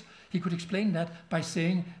orbits. He could explain that by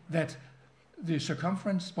saying that the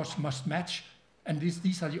circumference must match, and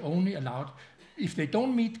these are the only allowed. If they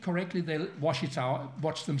don't meet correctly, they'll wash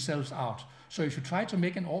themselves out. So if you try to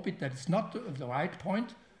make an orbit that is not the right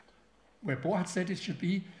point, where Bohr had said it should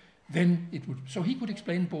be, then it would. So he could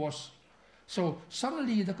explain Bohr's. So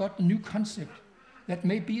suddenly they got a new concept that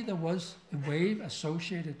maybe there was a wave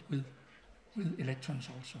associated with electrons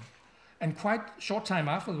also. And quite short time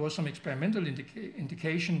after, there was some experimental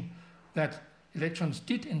indication that electrons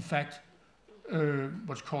did in fact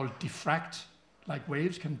what's called diffract, like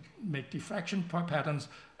waves can make diffraction patterns,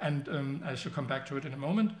 and I shall come back to it in a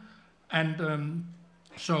moment. And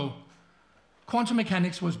so quantum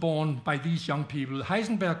mechanics was born by these young people.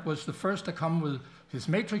 Heisenberg was the first to come with his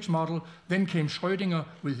matrix model, then came Schrödinger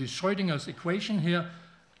with his Schrödinger's equation here,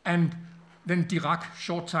 and then Dirac,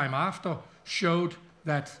 short time after, showed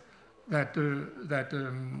that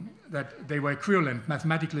they were equivalent.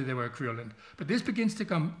 Mathematically, they were equivalent. But this begins to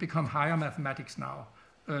become higher mathematics now.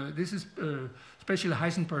 This is, especially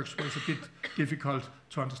Heisenberg's, was a bit difficult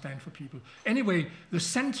to understand for people. Anyway, the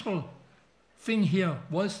central thing here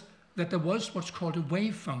was that there was what's called a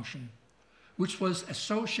wave function, which was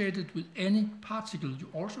associated with any particle. You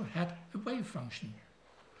also had a wave function.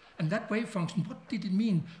 And that wave function, what did it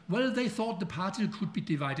mean? Well, they thought the particle could be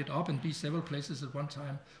divided up and be several places at one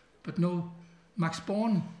time. But no, Max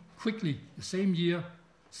Born quickly, the same year,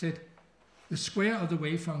 said the square of the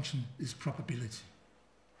wave function is probability.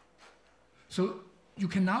 So you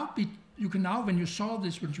can now, when you solve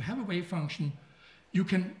this, when you have a wave function, you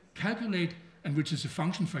can calculate and which is a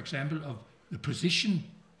function, for example, of the position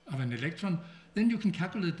of an electron, then you can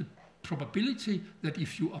calculate the probability that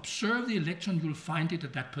if you observe the electron, you'll find it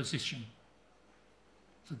at that position.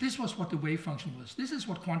 So this was what the wave function was. This is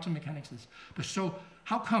what quantum mechanics is. But so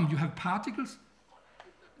how come you have particles?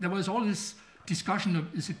 There was all this discussion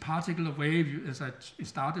of, is it particle or wave? As I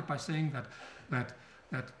started by saying that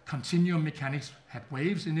continuum mechanics had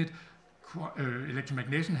waves in it,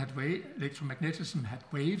 electromagnetism had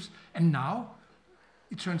waves, and now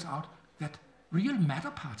it turns out that real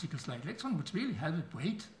matter particles like electrons, which really have a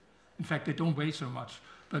weight, in fact they don't weigh so much,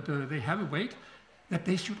 but they have a weight, that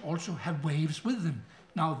they should also have waves with them.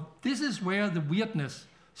 Now this is where the weirdness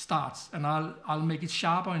starts, and I'll make it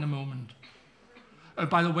sharper in a moment.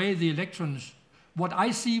 By the way, the electrons, what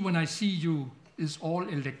I see when I see you is all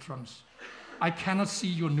electrons. I cannot see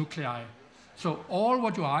your nuclei. So all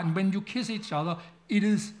what you are, and when you kiss each other, it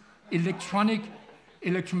is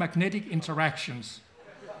electromagnetic interactions.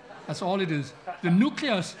 That's all it is. The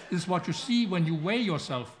nucleus is what you see when you weigh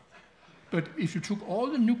yourself. But if you took all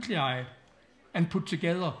the nuclei and put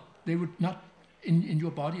together, they would not, in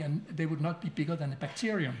your body, and they would not be bigger than a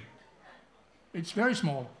bacterium. It's very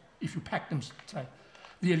small if you pack them tight.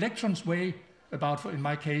 The electrons weigh about, in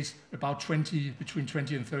my case, about between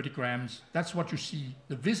 20 and 30 grams. That's what you see.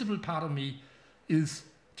 The visible part of me is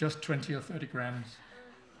just 20 or 30 grams.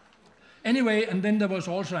 Anyway, and then there was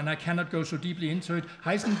also, and I cannot go so deeply into it,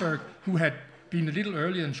 Heisenberg, who had been a little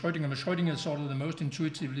earlier than Schrödinger, but Schrödinger is sort of the most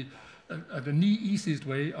intuitively, the easiest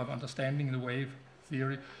way of understanding the wave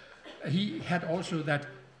theory. He had also that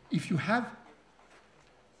if you have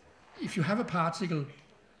a particle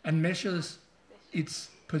and measures its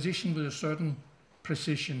position with a certain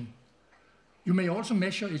precision, you may also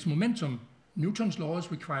measure its momentum. Newton's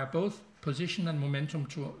laws require both position and momentum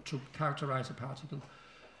to characterize a particle.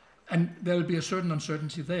 And there will be a certain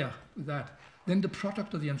uncertainty there with that. Then the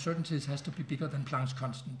product of the uncertainties has to be bigger than Planck's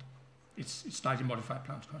constant. It's slightly modified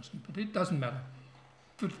Planck's constant, but it doesn't matter.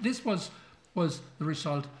 But this was the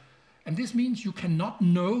result. And this means you cannot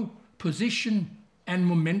know position and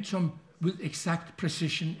momentum with exact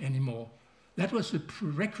precision anymore. That was the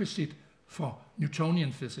prerequisite for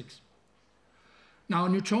Newtonian physics. Now,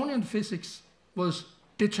 Newtonian physics was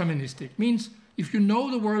deterministic, means if you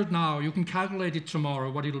know the world now, you can calculate it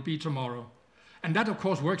tomorrow, what it'll be tomorrow. And that, of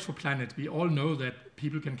course, works for planets. We all know that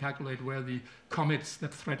people can calculate where the comets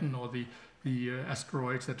that threaten, or the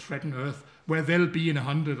asteroids that threaten Earth, where they'll be in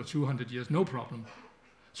 100 or 200 years, no problem.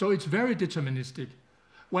 So it's very deterministic.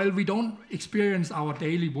 While we don't experience our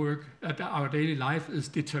daily work, our daily life is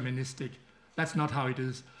deterministic. That's not how it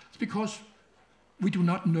is. It's because we do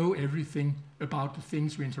not know everything about the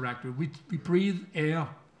things we interact with. We breathe air,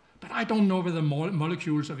 but I don't know whether the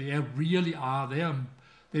molecules of air really are there.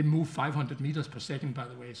 They move 500 meters per second, by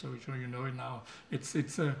the way, so you know it now.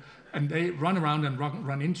 And they run around and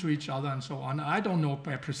run into each other and so on. I don't know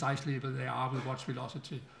precisely whether they are with what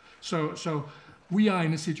velocity. So we are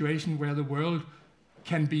in a situation where the world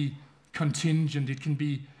can be contingent. It can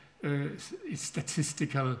be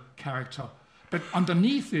statistical character. But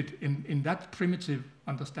underneath it, in that primitive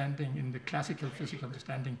understanding, in the classical physical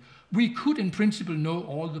understanding, we could in principle know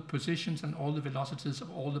all the positions and all the velocities of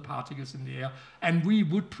all the particles in the air, and we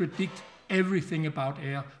would predict everything about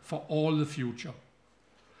air for all the future.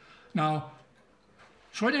 Now,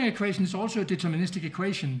 Schrödinger equation is also a deterministic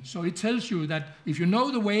equation, so it tells you that if you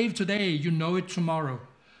know the wave today, you know it tomorrow.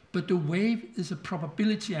 But the wave is a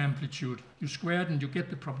probability amplitude. You square it and you get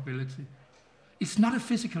the probability. It's not a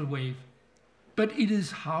physical wave, but it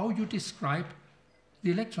is how you describe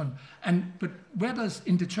the electron. But where does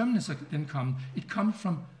indeterminacy then come? It comes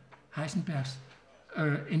from Heisenberg's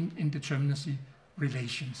indeterminacy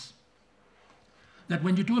relations. That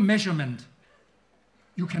when you do a measurement,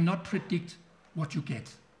 you cannot predict what you get.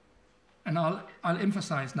 And I'll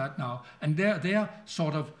emphasize that now. And they're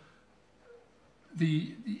sort of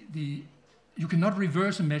you cannot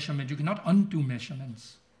reverse a measurement, you cannot undo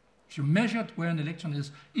measurements. If you measured where an electron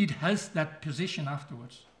is, it has that position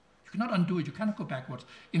afterwards. You cannot undo it, you cannot go backwards.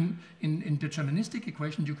 In deterministic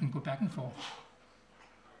equations, you can go back and forth.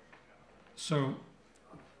 So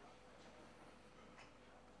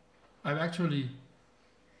I've actually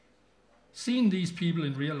seen these people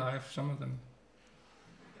in real life, some of them.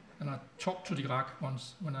 And I talked to Dirac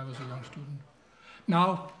once when I was a young student.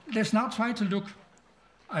 Now, let's now try to look.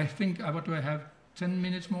 I think, what do I have, 10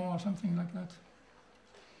 minutes more or something like that?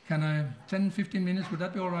 Can I, 10, 15 minutes, would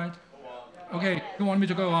that be all right? Okay, you want me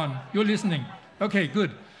to go on? You're listening. Okay,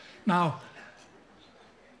 good. Now,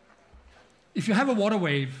 if you have a water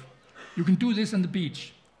wave, you can do this on the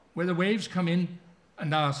beach, where the waves come in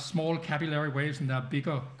and there are small capillary waves and there are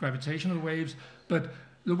bigger gravitational waves, but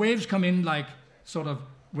the waves come in like sort of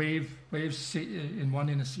waves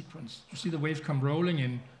in a sequence. You see the waves come rolling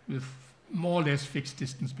in with more or less fixed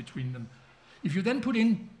distance between them. If you then put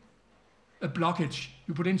in a blockage,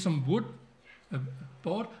 you put in some wood, a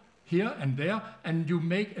board here and there, and you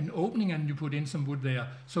make an opening and you put in some wood there,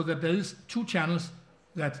 so that there's two channels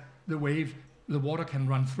that the water can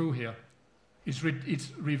run through here. It's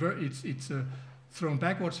thrown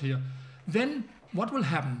backwards here. Then what will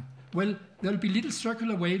happen? Well, there'll be little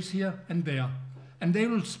circular waves here and there, and they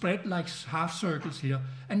will spread like half circles here.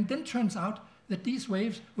 And then turns out that these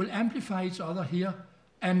waves will amplify each other here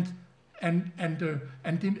and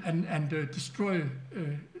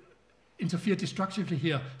interfere destructively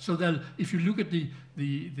here. So if you look at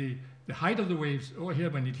the height of the waves over here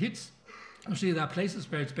when it hits, you see there are places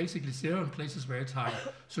where it's basically zero and places where it's high.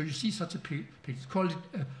 So you see such a picture.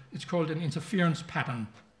 It's called an interference pattern.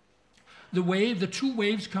 The two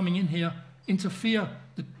waves coming in here interfere.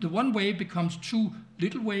 The one wave becomes two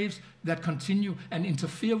little waves that continue and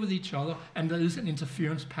interfere with each other, and there is an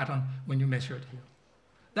interference pattern when you measure it here.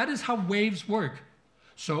 That is how waves work.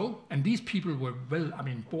 So, and these people were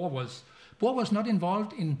Bohr was not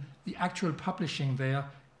involved in the actual publishing there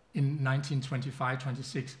in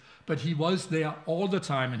 1925-26, but he was there all the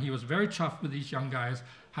time, and he was very tough with these young guys.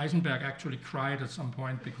 Heisenberg actually cried at some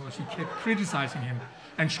point because he kept criticizing him.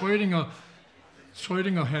 And Schrödinger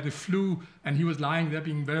had a flu, and he was lying there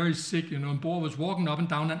being very sick, and Bohr was walking up and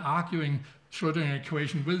down and arguing Schrödinger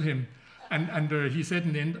equation with him. And he said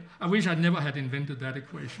in the end, I wish I'd never had invented that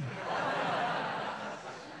equation.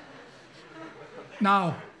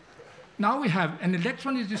 Now we have an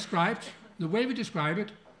electron is described, the way we describe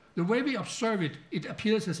it, the way we observe it, it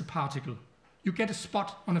appears as a particle. You get a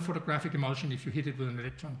spot on a photographic emulsion if you hit it with an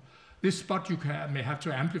electron. This spot you may have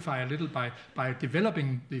to amplify a little by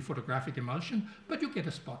developing the photographic emulsion, but you get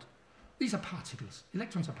a spot. These are particles.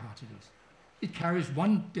 Electrons are particles. It carries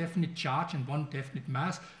one definite charge and one definite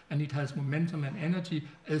mass, and it has momentum and energy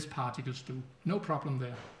as particles do. No problem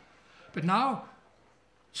there. But now,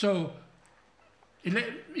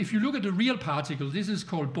 if you look at the real particle, this is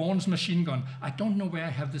called Born's machine gun. I don't know where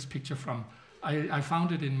I have this picture from. I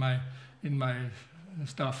found it in my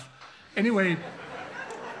stuff. Anyway,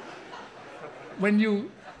 when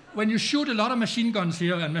you shoot a lot of machine guns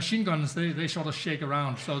here, and machine guns, they sort of shake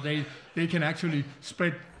around, so they can actually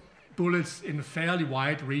spread bullets in a fairly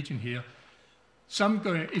wide region here.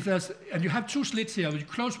 And you have two slits here. You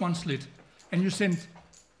close one slit, and you send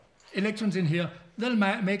electrons in here. They'll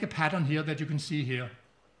make a pattern here that you can see here.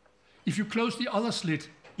 If you close the other slit,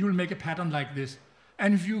 you will make a pattern like this.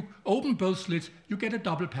 And if you open both slits, you get a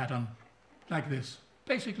double pattern like this.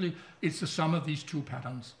 Basically, it's the sum of these two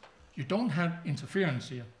patterns. You don't have interference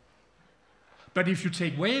here. But if you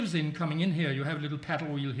take waves in, coming in here, you have a little paddle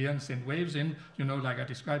wheel here and send waves in, like I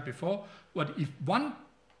described before. But if one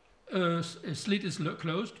slit is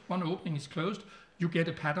closed, one opening is closed, you get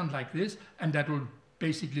a pattern like this, and that will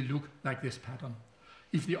basically look like this pattern.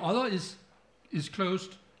 If the other is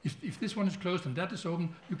closed, if this one is closed and that is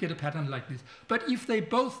open, you get a pattern like this. But if they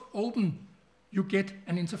both open, you get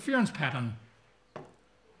an interference pattern.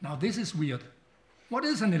 Now this is weird. What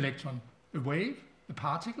is an electron? A wave? A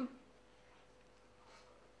particle?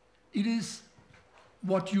 It is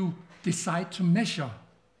what you decide to measure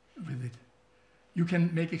with it. You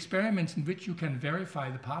can make experiments in which you can verify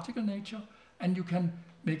the particle nature, and you can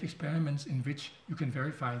make experiments in which you can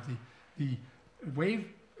verify the wave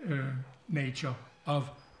nature of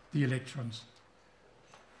the electrons.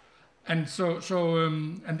 And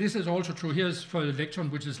and this is also true. Here's for the electron,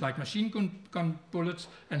 which is like machine gun bullets,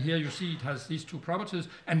 and here you see it has these two properties,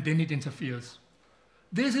 and then it interferes.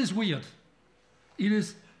 This is weird. It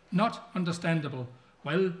is not understandable.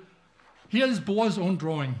 Well, here is Bohr's own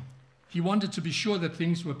drawing. He wanted to be sure that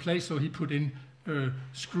things were placed, so he put in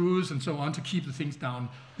screws and so on to keep the things down.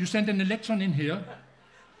 You send an electron in here,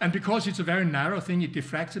 and because it's a very narrow thing, it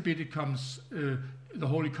diffracts a bit, it comes,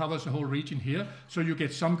 it covers the whole region here, so you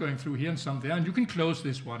get some going through here and some there, and you can close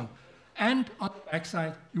this one. And on the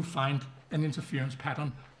backside, you find an interference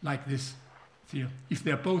pattern like this here. If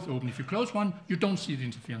they're both open, if you close one, you don't see the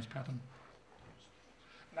interference pattern.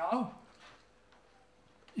 Now,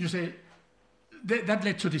 you say, that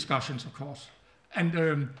led to discussions, of course. And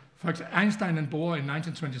for example, Einstein and Bohr in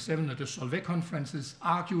 1927 at the Solvay conferences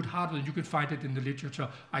argued hard. You can find it in the literature.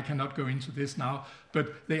 I cannot go into this now.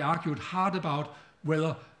 But they argued hard about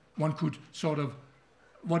whether one could sort of,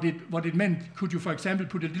 what it meant. Could you, for example,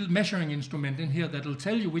 put a little measuring instrument in here that will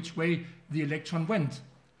tell you which way the electron went?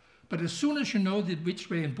 But as soon as you know which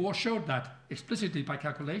way, and Bohr showed that explicitly by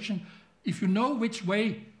calculation, if you know which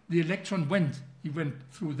way the electron went, he went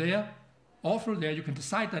through there or through there, you can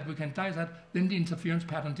decide that, we can decide that, then the interference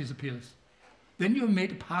pattern disappears. Then you have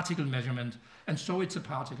made a particle measurement, and so it's a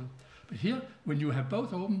particle. But here, when you have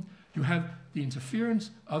both open, you have the interference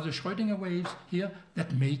of the Schrödinger waves here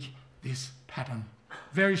that make this pattern.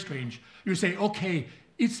 Very strange. You say, okay,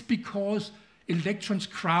 it's because electrons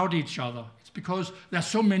crowd each other. It's because there are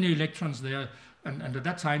so many electrons there, and at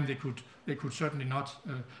that time they could certainly not.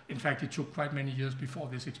 In fact, it took quite many years before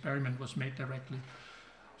this experiment was made directly.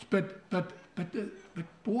 But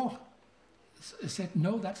Bohr said,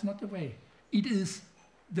 no, that's not the way. It is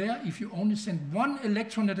there if you only send one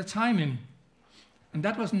electron at a time in. And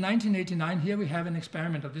that was in 1989. Here we have an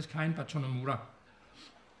experiment of this kind by Tonomura.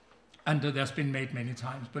 And there's been made many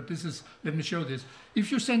times. But this is, let me show this.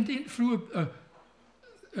 If you send in through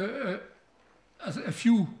a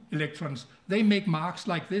few electrons, they make marks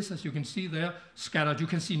like this, as you can see there, scattered. You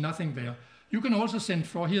can see nothing there. You can also send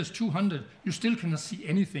for, here's 200. You still cannot see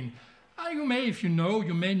anything. You may, if you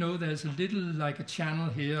may know there's a little, like a channel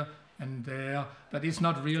here and there, but it's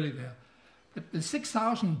not really there. But the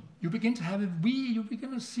 6,000, you begin to have you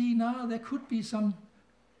begin to see now there could be some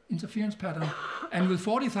interference pattern. And with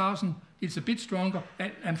 40,000, it's a bit stronger.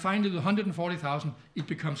 And finally, with 140,000, it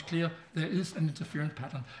becomes clear there is an interference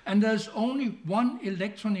pattern. And there's only one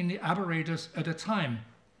electron in the apparatus at a time.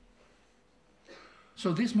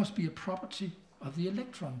 So this must be a property of the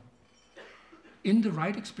electron. In the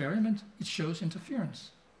right experiment, it shows interference.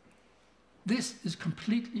 This is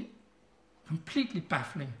completely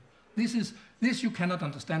baffling. This you cannot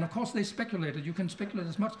understand. Of course, they speculated. You can speculate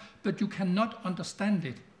as much, but you cannot understand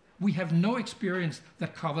it. We have no experience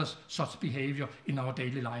that covers such behavior in our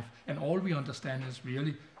daily life. And all we understand is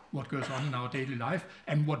really what goes on in our daily life,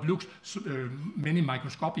 and what looks many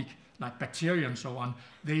microscopic, like bacteria and so on,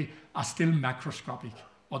 they are still macroscopic.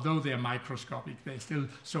 Although they're microscopic, they're still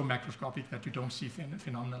so macroscopic that you don't see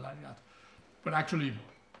phenomena like that. But actually,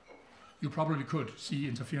 you probably could see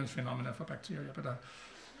interference phenomena for bacteria.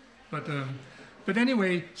 But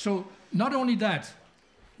anyway, so not only that,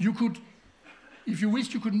 you could, if you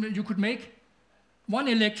wished, you could make one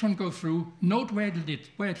electron go through, note where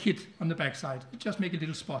it hit on the backside. You just make a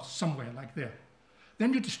little spot somewhere like there.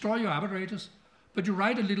 Then you destroy your apparatus, but you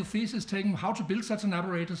write a little thesis taking how to build such an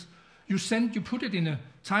apparatus. You put it in a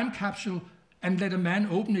time capsule and let a man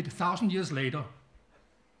open it 1,000 years later.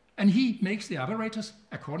 And he makes the apparatus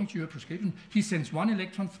according to your prescription. He sends one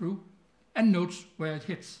electron through and notes where it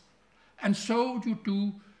hits. And so you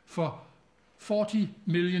do for 40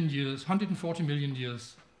 million years, 140 million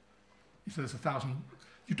years, if there's 1,000.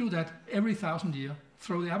 You do that every 1,000 years,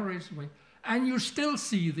 throw the apparatus away, and you still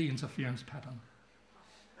see the interference pattern.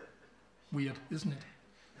 Weird, isn't it?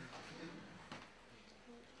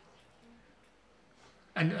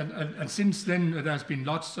 And since then, there's been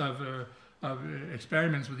lots of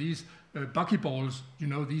experiments with these buckyballs, you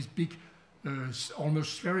know, these big,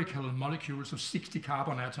 almost spherical molecules of 60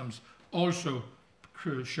 carbon atoms also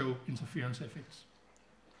show interference effects.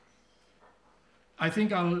 I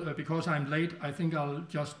think because I'm late, I think I'll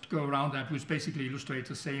just go around that, which basically illustrates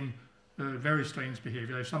the same very strange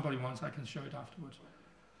behavior. If somebody wants, I can show it afterwards.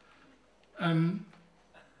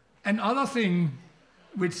 Another thing,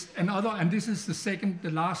 and this is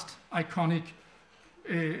the last iconic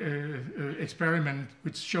experiment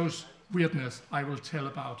which shows weirdness I will tell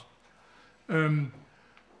about.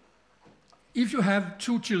 If you have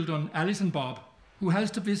two children, Alice and Bob, who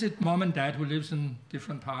has to visit mom and dad who lives in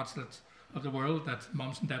different parts of the world that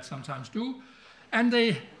moms and dads sometimes do, and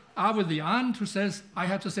they are with the aunt who says, I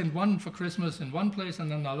have to send one for Christmas in one place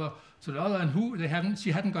and another to the other, and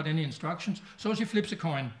she hadn't got any instructions, so she flips a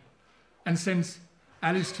coin and sends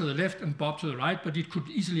Alice to the left and Bob to the right, but it could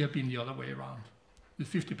easily have been the other way around,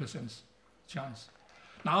 with 50% chance.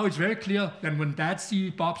 Now it's very clear that when Dad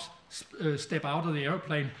sees Bob step out of the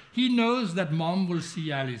airplane, he knows that Mom will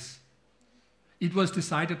see Alice. It was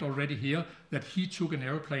decided already here that he took an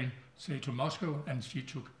airplane, say, to Moscow, and she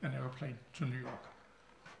took an airplane to New York.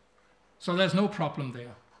 So there's no problem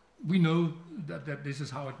there. We know that this is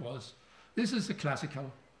how it was. This is a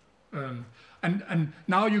classical. And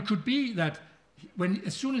now you could be that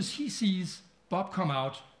as soon as he sees Bob come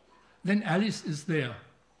out, then Alice is there.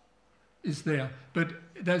 But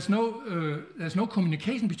there's no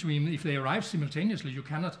communication between them. If they arrive simultaneously,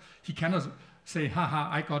 he cannot say, haha,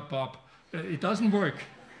 I got Bob. It doesn't work.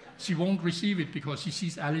 She won't receive it because she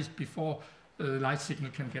sees Alice before the light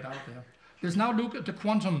signal can get out there. Let's now look at the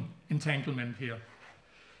quantum entanglement here.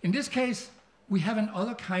 In this case, we have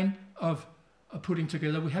another kind of putting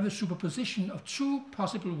together. We have a superposition of two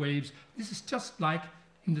possible waves. This is just like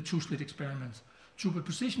in the two-slit experiments.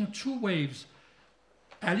 superposition of two waves,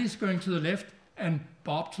 Alice going to the left and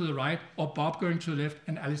Bob to the right, or Bob going to the left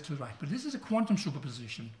and Alice to the right. But this is a quantum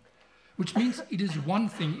superposition, which means it is one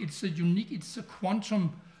thing. It's a unique, it's a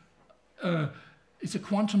quantum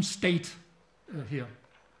state here.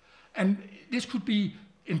 And this could be,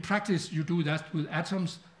 in practice, you do that with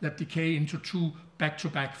atoms that decay into two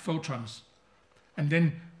back-to-back photons. And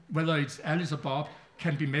then whether it's Alice or Bob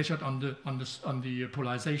can be measured on the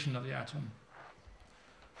polarization of the atom.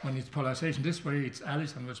 When it's polarization this way, it's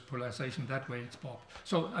Alice, and when it's polarization that way, it's Bob.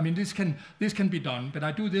 So, I mean, this can be done, but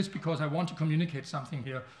I do this because I want to communicate something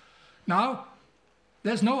here. Now,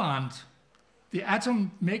 there's no and. The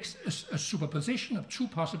atom makes a superposition of two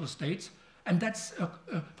possible states, and that's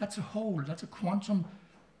a whole, that's a quantum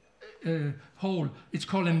whole. It's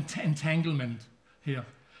called an entanglement here.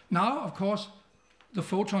 Now, of course, the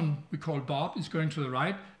photon we call Bob is going to the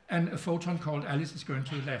right, and a photon called Alice is going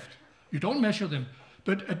to the left. You don't measure them,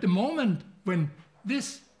 but at the moment when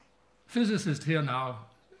this physicist here now,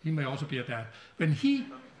 he may also be a dad, when he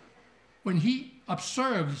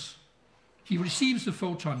observes, he receives the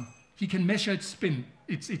photon, he can measure its spin,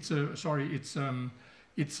 its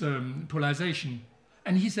polarization,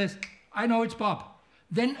 and he says, I know it's Bob.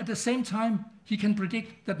 Then at the same time, he can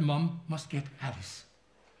predict that Mom must get Alice,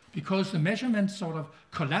 because the measurement sort of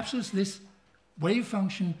collapses this wave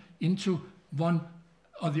function into one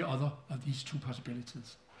or the other of these two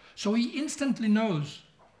possibilities. So he instantly knows,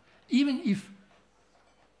 even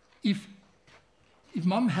if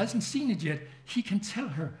Mom hasn't seen it yet, he can tell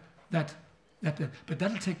her that, but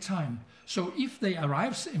that'll take time. So if they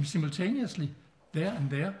arrive simultaneously there and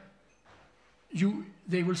there,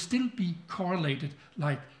 they will still be correlated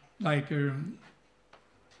like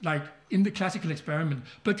in the classical experiment,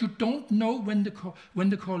 but you don't know when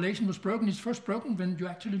the correlation was broken. It's first broken when you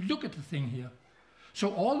actually look at the thing here.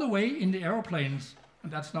 So all the way in the aeroplanes, and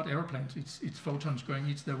that's not aeroplanes, it's photons going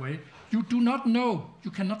each their way, you do not know,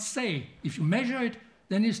 you cannot say. If you measure it,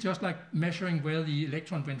 then it's just like measuring where the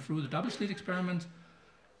electron went through the double slit experiment.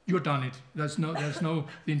 You're done it. The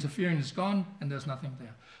interference is gone, and there's nothing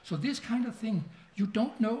there. So this kind of thing, you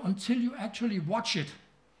don't know until you actually watch it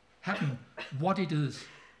happen, what it is.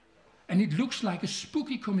 And it looks like a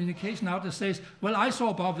spooky communication out that says, well, I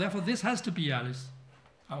saw Bob, therefore this has to be Alice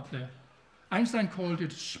out there. Einstein called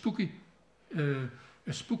it spooky,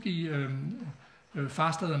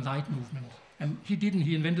 faster than light movement. And he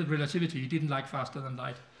invented relativity. He didn't like faster than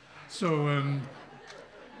light. So,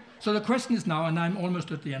 so the question is now, and I'm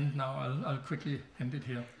almost at the end now, I'll quickly end it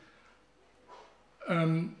here.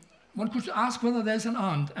 One could ask whether there's an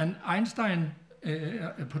and Einstein,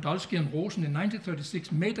 Podolsky and Rosen in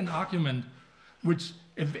 1936 made an argument which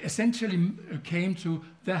essentially came to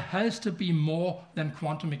there has to be more than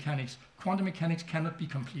quantum mechanics. Quantum mechanics cannot be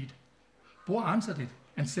complete. Bohr answered it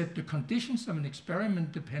and said the conditions of an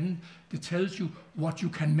experiment depend, it tells you what you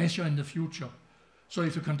can measure in the future. So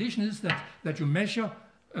if the condition is that you measure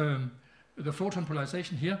the photon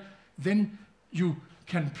polarization here, then you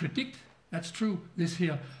can predict, that's true, this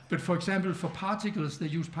here. But for example, for particles, they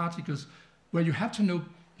use particles where you have to know,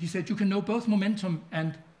 he said you can know both momentum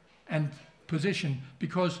and position,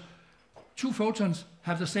 because two photons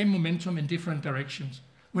have the same momentum in different directions.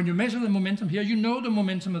 When you measure the momentum here, you know the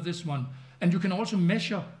momentum of this one, and you can also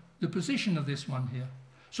measure the position of this one here.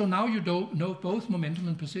 So now you don't know both momentum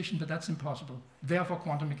and position, but that's impossible. Therefore,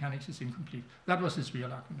 quantum mechanics is incomplete. That was his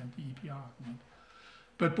real argument, the EPR argument.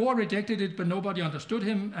 But Bohr rejected it, but nobody understood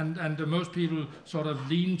him, and most people sort of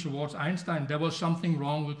leaned towards Einstein. There was something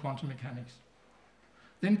wrong with quantum mechanics.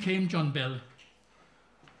 Then came John Bell.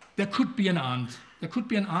 There could be an aunt. There could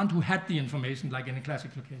be an aunt who had the information, like in a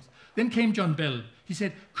classical case. Then came John Bell. He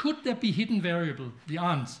said, could there be hidden variable, the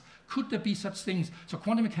aunts? Could there be such things? So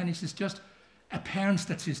quantum mechanics is just apparent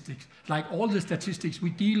statistics, like all the statistics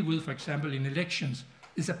we deal with, for example, in elections,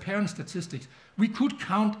 is apparent statistics. We could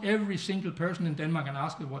count every single person in Denmark and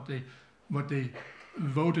ask them what they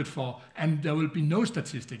voted for, and there will be no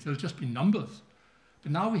statistics. There will just be numbers.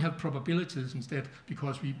 But now we have probabilities instead,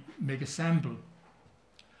 because we make a sample.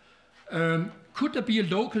 Could there be a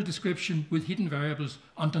local description with hidden variables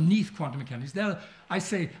underneath quantum mechanics? There, I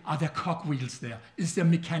say, are there cogwheels there? Is there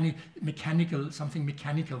something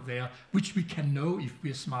mechanical there, which we can know if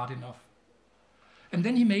we're smart enough? And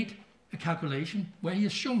then he made a calculation where he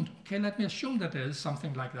assumed, okay, let me assume that there is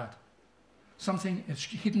something like that. Something, a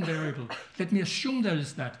hidden variable. Let me assume there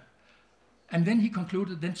is that. And then he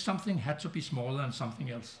concluded that something had to be smaller than something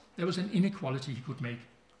else. There was an inequality he could make.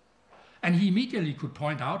 And he immediately could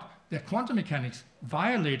point out that quantum mechanics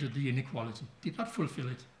violated the inequality, did not fulfill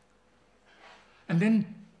it. And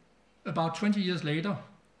then, about 20 years later,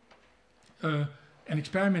 an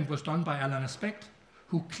experiment was done by Alan Aspect,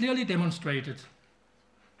 who clearly demonstrated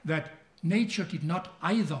that nature did not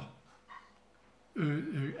either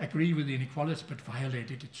agree with the inequality, but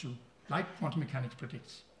violated it too, like quantum mechanics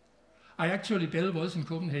predicts. Bell was in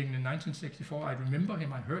Copenhagen in 1964. I remember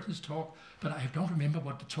him, I heard his talk, but I don't remember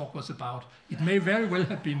what the talk was about. It may very well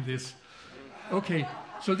have been this. Okay,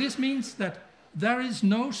 so this means that there is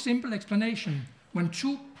no simple explanation. When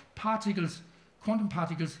two particles, quantum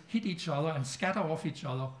particles, hit each other and scatter off each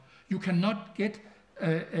other, you cannot get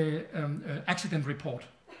an accident report,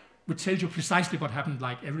 which tells you precisely what happened,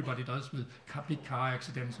 like everybody does with big car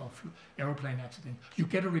accidents or aeroplane accidents. You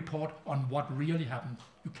get a report on what really happened.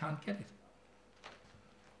 You can't get it.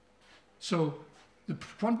 So the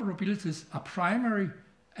quantum probabilities are primary,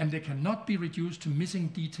 and they cannot be reduced to missing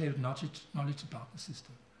detailed knowledge about the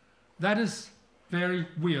system. That is very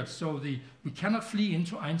weird. So we cannot flee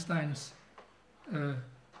into Einstein's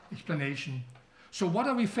explanation. So what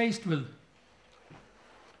are we faced with?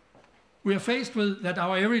 We are faced with that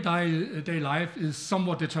our everyday life is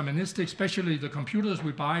somewhat deterministic, especially the computers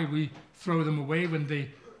we buy. We throw them away when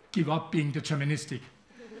they give up being deterministic.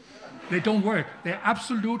 They don't work.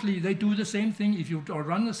 They do the same thing. If you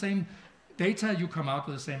run the same data, you come out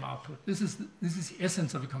with the same output. This is the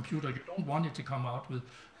essence of a computer. You don't want it to come out with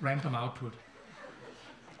random output.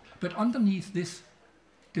 But underneath this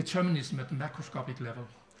determinism at the macroscopic level,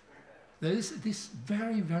 there is this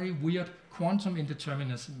very, very weird quantum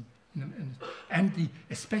indeterminism, and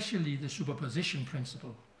especially the superposition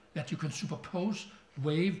principle, that you can superpose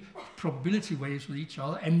probability waves with each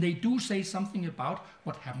other, and they do say something about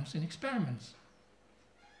what happens in experiments,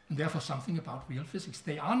 and therefore something about real physics.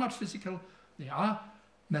 They are not physical, they are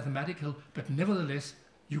mathematical, but nevertheless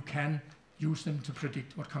you can use them to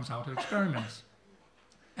predict what comes out of experiments.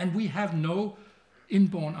 And we have no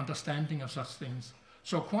inborn understanding of such things.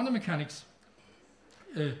 So quantum mechanics,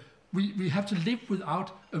 we have to live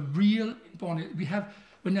without a real inborn.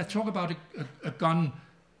 When I talk about a gun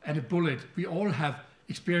and a bullet, we all have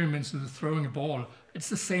experiments with throwing a ball. It's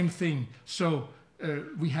the same thing. So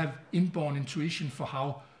we have inborn intuition for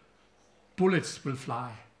how bullets will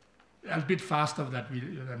fly. A bit faster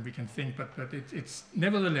than we can think, but it's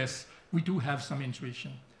nevertheless, we do have some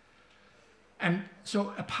intuition. And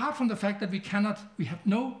so apart from the fact that we have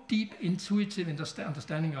no deep intuitive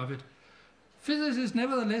understanding of it, physicists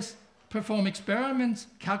nevertheless perform experiments,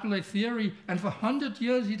 calculate theory, and for 100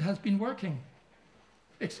 years it has been working.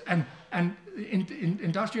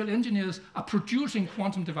 Industrial engineers are producing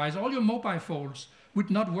quantum devices. All your mobile phones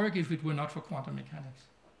would not work if it were not for quantum mechanics.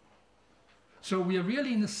 So we are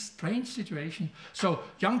really in a strange situation. So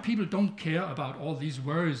young people don't care about all these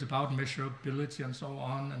worries about measurability and so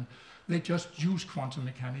on, and they just use quantum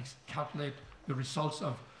mechanics, calculate the results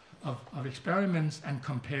of experiments and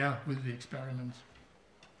compare with the experiments.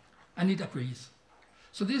 And it agrees.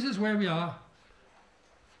 So this is where we are.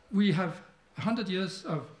 We have 100 years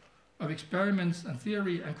of experiments and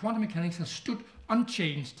theory, and quantum mechanics has stood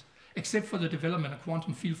unchanged, except for the development of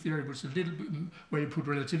quantum field theory, which is a little bit where you put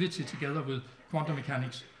relativity together with quantum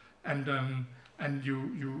mechanics, and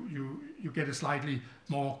you get a slightly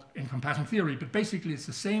more encompassing theory. But basically, it's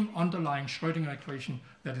the same underlying Schrödinger equation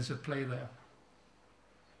that is at play there.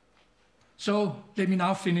 So let me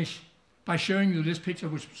now finish by showing you this picture,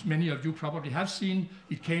 which many of you probably have seen.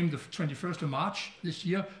 It came the 21st of March this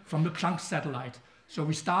year from the Planck satellite. So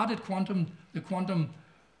we started the quantum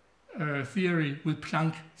theory with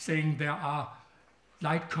Planck saying there are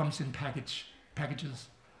light comes in packages.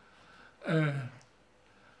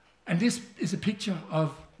 And this is a picture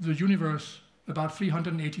of the universe about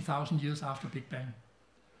 380,000 years after Big Bang.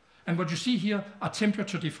 And what you see here are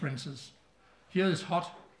temperature differences. Here is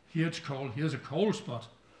hot, here it's cold, here's a cold spot,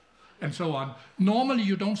 and so on. Normally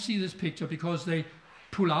you don't see this picture because they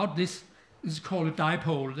pull out this is called a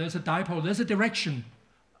dipole. There's a dipole, there's a direction.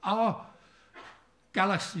 Our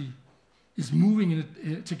galaxy is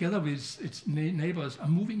moving together with its neighbors, are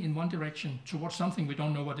moving in one direction towards something we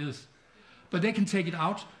don't know what is. But they can take it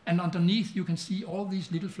out, and underneath you can see all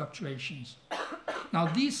these little fluctuations. Now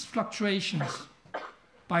these fluctuations,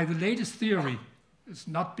 by the latest theory,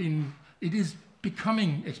 it is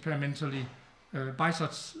becoming experimentally, by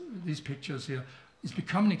these pictures here, is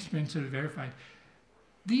becoming experimentally verified.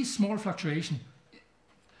 These small fluctuations,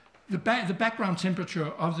 the background temperature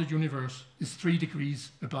of the universe is 3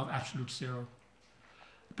 degrees above absolute zero.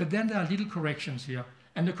 But then there are little corrections here.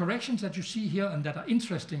 And the corrections that you see here and that are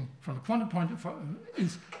interesting from a quantum point of view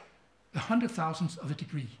is 100,000th of a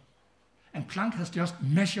degree. And Planck has just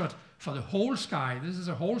measured for the whole sky. This is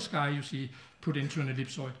a whole sky you see put into an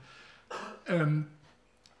ellipsoid.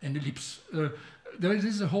 This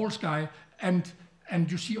is a whole sky, and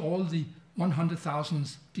And you see all the 100,000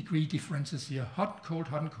 degree differences here, hot and cold,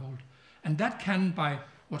 hot and cold. And that can, by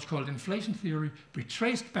what's called inflation theory, be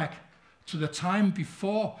traced back to the time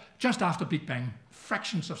before, just after Big Bang,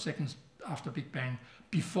 fractions of seconds after Big Bang,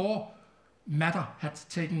 before matter had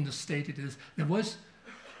taken the state it is. There was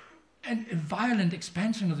a violent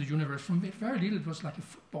expansion of the universe. From very little, it was like a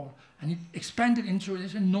football, and it expanded into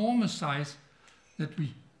this enormous size that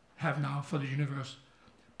we have now for the universe.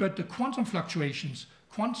 But the quantum fluctuations,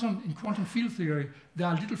 in quantum field theory, there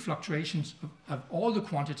are little fluctuations of all the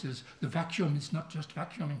quantities. The vacuum is not just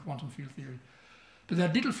vacuum in quantum field theory. But there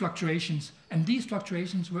are little fluctuations, and these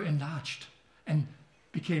fluctuations were enlarged and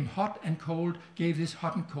became hot and cold, gave this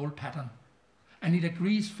hot and cold pattern. And it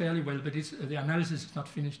agrees fairly well, but the analysis is not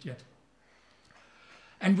finished yet.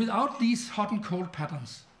 And without these hot and cold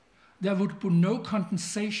patterns, there would be no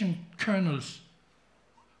condensation kernels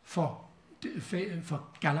for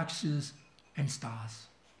galaxies and stars.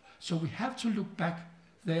 So we have to look back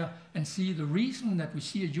there and see the reason that we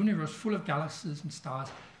see a universe full of galaxies and stars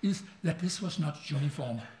is that this was not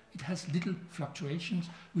uniform. It has little fluctuations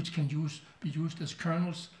which can be used as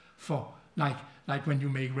kernels for, like when you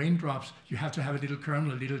make raindrops, you have to have a little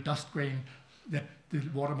kernel, a little dust grain that the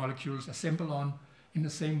water molecules assemble on. In the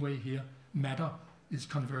same way here, matter is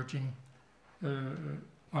converging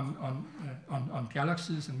on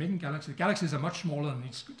galaxies and making galaxies. Galaxies are much smaller than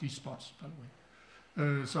these spots, by the way.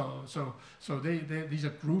 So these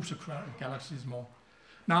are groups of galaxies more.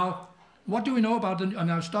 Now, what do we know about and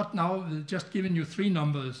I'll start now just giving you 4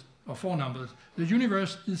 numbers. The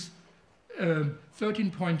universe is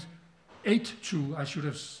 13.82, I should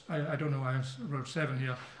have, I don't know, I wrote 7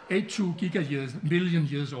 here, 82 gigayears, million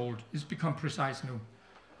years old. It's become precise now.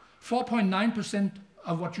 4.9%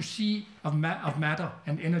 of what you see of matter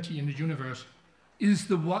and energy in the universe is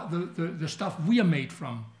the stuff we are made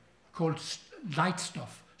from, called light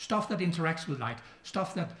stuff that interacts with light,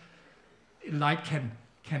 stuff that light can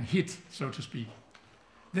hit, so to speak.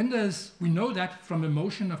 Then we know that from the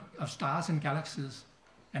motion of stars and galaxies,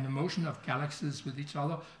 and the motion of galaxies with each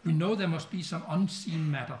other, we know there must be some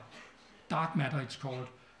unseen matter, dark matter it's called,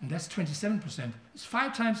 and that's 27%. It's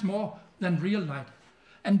 5 times more than real light.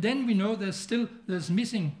 And then we know there's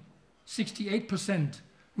missing 68%,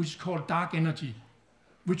 which is called dark energy,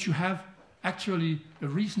 which you have actually a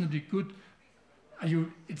reasonably good,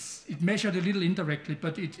 it's measured a little indirectly,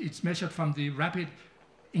 but it's measured from the rapid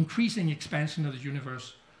increasing expansion of the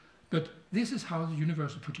universe. But this is how the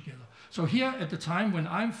universe is put together. So here at the time when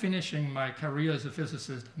I'm finishing my career as a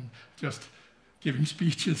physicist and just giving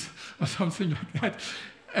speeches or something like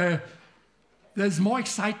that, there's more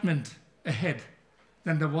excitement ahead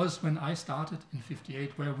than there was when I started in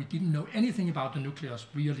 '58, where we didn't know anything about the nucleus,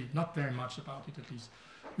 really, not very much about it at least.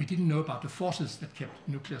 We didn't know about the forces that kept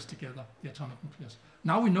the nucleus together, the atomic nucleus.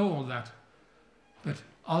 Now we know all that, but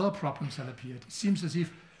other problems have appeared. It seems as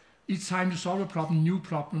if each time you solve a problem, new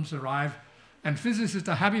problems arrive, and physicists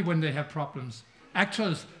are happy when they have problems.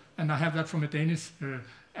 Actors, and I have that from a Danish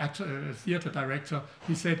theater director,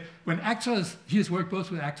 he said, when actors, he has worked both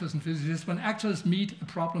with actors and physicists, when actors meet a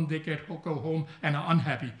problem, they go home and are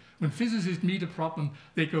unhappy. When physicists meet a problem,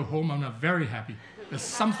 they go home and are very happy. There's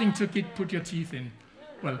something to put your teeth in.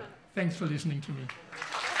 Well, thanks for listening to me.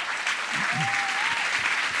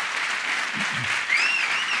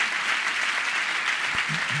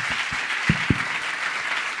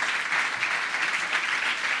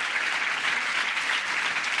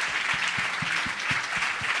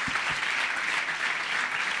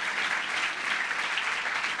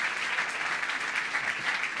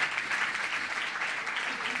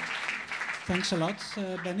 Thanks a lot,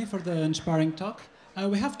 Benny, for the inspiring talk.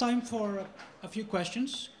 We have time for a few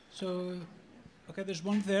questions. So, okay, there's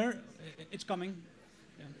one there. It's coming.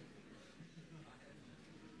 Yeah.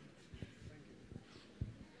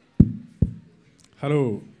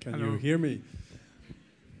 Hello, can Hello. you hear me?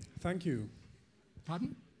 Thank you.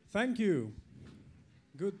 Pardon? Thank you.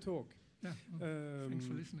 Good talk. Yeah, well, thanks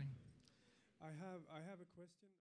for listening. I have a question.